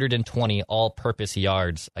 120 all-purpose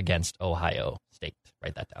yards against Ohio State.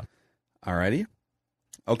 Write that down. All righty.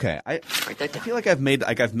 Okay. I feel like I've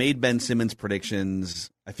made Ben Simmons predictions.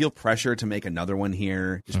 I feel pressure to make another one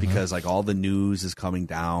here just because all the news is coming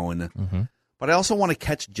down. But I also want to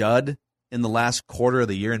catch Judd in the last quarter of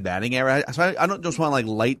the year in batting era. So I don't just want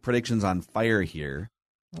light predictions on fire here.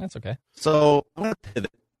 That's okay. So I'm going to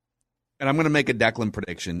pivot, and I'm going to make a Declan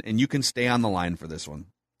prediction, and you can stay on the line for this one.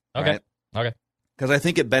 Okay. Right? Okay. Because I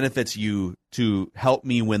think it benefits you to help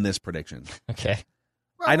me win this prediction. Okay.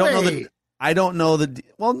 I don't know the.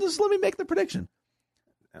 Well, just let me make the prediction.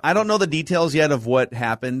 I don't know the details yet of what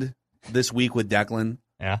happened this week with Declan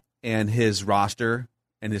and his roster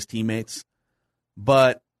and his teammates,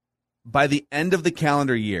 but by the end of the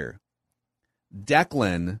calendar year,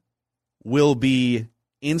 Declan will be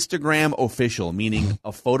Instagram official, meaning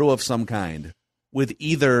a photo of some kind, with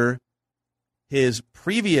either his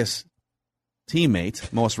previous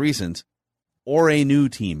teammate, most recent, or a new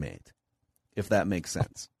teammate, if that makes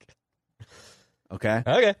sense. Okay?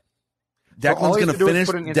 Okay. Declan's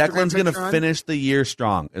going to finish the year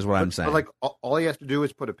strong, is what I'm saying. But all he has to do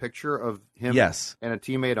is put a picture of him and a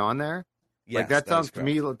teammate on there? Yes, that sounds to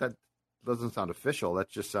me, that doesn't sound official. That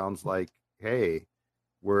just sounds like, hey,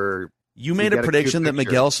 you made a prediction that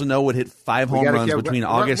Miguel Sano would hit 5 home runs between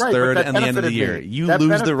August 3rd and the end of the year. You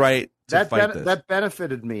lose the right to fight this. That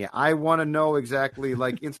benefited me. I want to know exactly,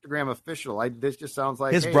 Instagram official. This just sounds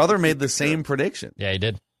like his brother made the same prediction. Yeah, he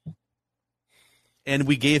did. And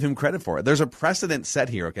we gave him credit for it. There's a precedent set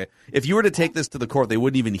here, okay? If you were to take this to the court, they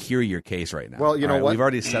wouldn't even hear your case right now. Well, you know what? We've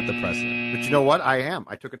already set the precedent. But you know what? I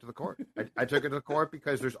took it to the court. I took it to the court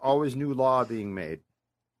because there's always new law being made.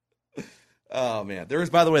 Oh, man.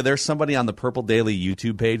 There's somebody on the Purple Daily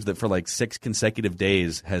YouTube page that for 6 consecutive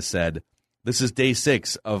days has said, this is day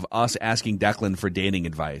 6 of us asking Declan for dating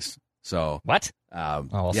advice. So what?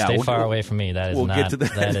 Stay far away from me. That is we'll not. Get to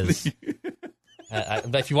that. That is.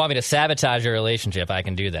 If you want me to sabotage your relationship, I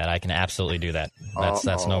can do that. I can absolutely do that.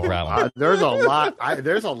 That's no problem. There's a lot.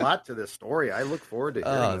 There's a lot to this story. I look forward to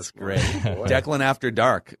hearing this. Great. Declan After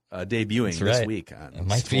Dark debuting this week on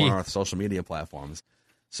Score North social media platforms.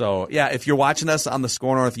 So, yeah, if you're watching us on the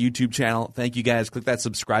Score North YouTube channel, thank you guys. Click that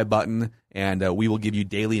subscribe button, and we will give you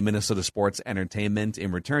daily Minnesota sports entertainment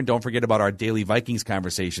in return. Don't forget about our daily Vikings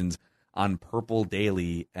conversations on Purple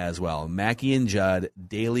Daily as well. Mackie and Judd,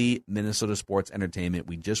 daily Minnesota sports entertainment.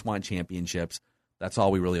 We just want championships. That's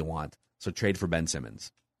all we really want. So trade for Ben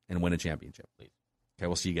Simmons and win a championship, please. Okay,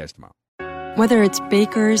 we'll see you guys tomorrow. Whether it's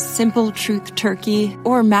Baker's Simple Truth Turkey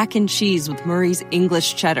or mac and cheese with Murray's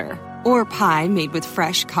English Cheddar or pie made with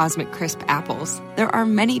fresh Cosmic Crisp apples, there are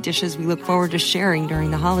many dishes we look forward to sharing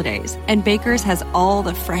during the holidays. And Baker's has all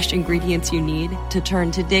the fresh ingredients you need to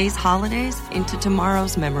turn today's holidays into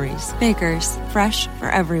tomorrow's memories. Baker's, fresh for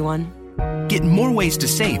everyone. Get more ways to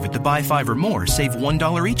save at the Buy 5 or More Save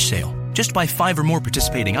 $1 each sale. Just buy 5 or more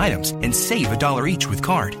participating items and save $1 each with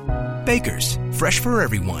card. Baker's, fresh for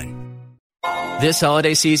everyone. This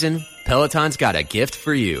holiday season, Peloton's got a gift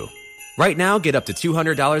for you. Right now, get up to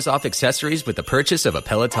 $200 off accessories with the purchase of a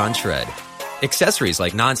Peloton Shred. Accessories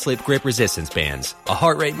like non-slip grip resistance bands, a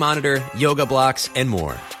heart rate monitor, yoga blocks, and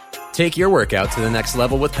more. Take your workout to the next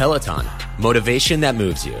level with Peloton. Motivation that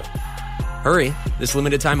moves you. Hurry, this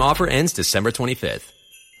limited time offer ends December 25th.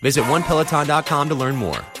 Visit onepeloton.com to learn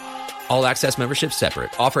more. All access membership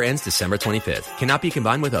separate. Offer ends December 25th. Cannot be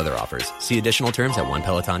combined with other offers. See additional terms at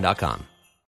onepeloton.com.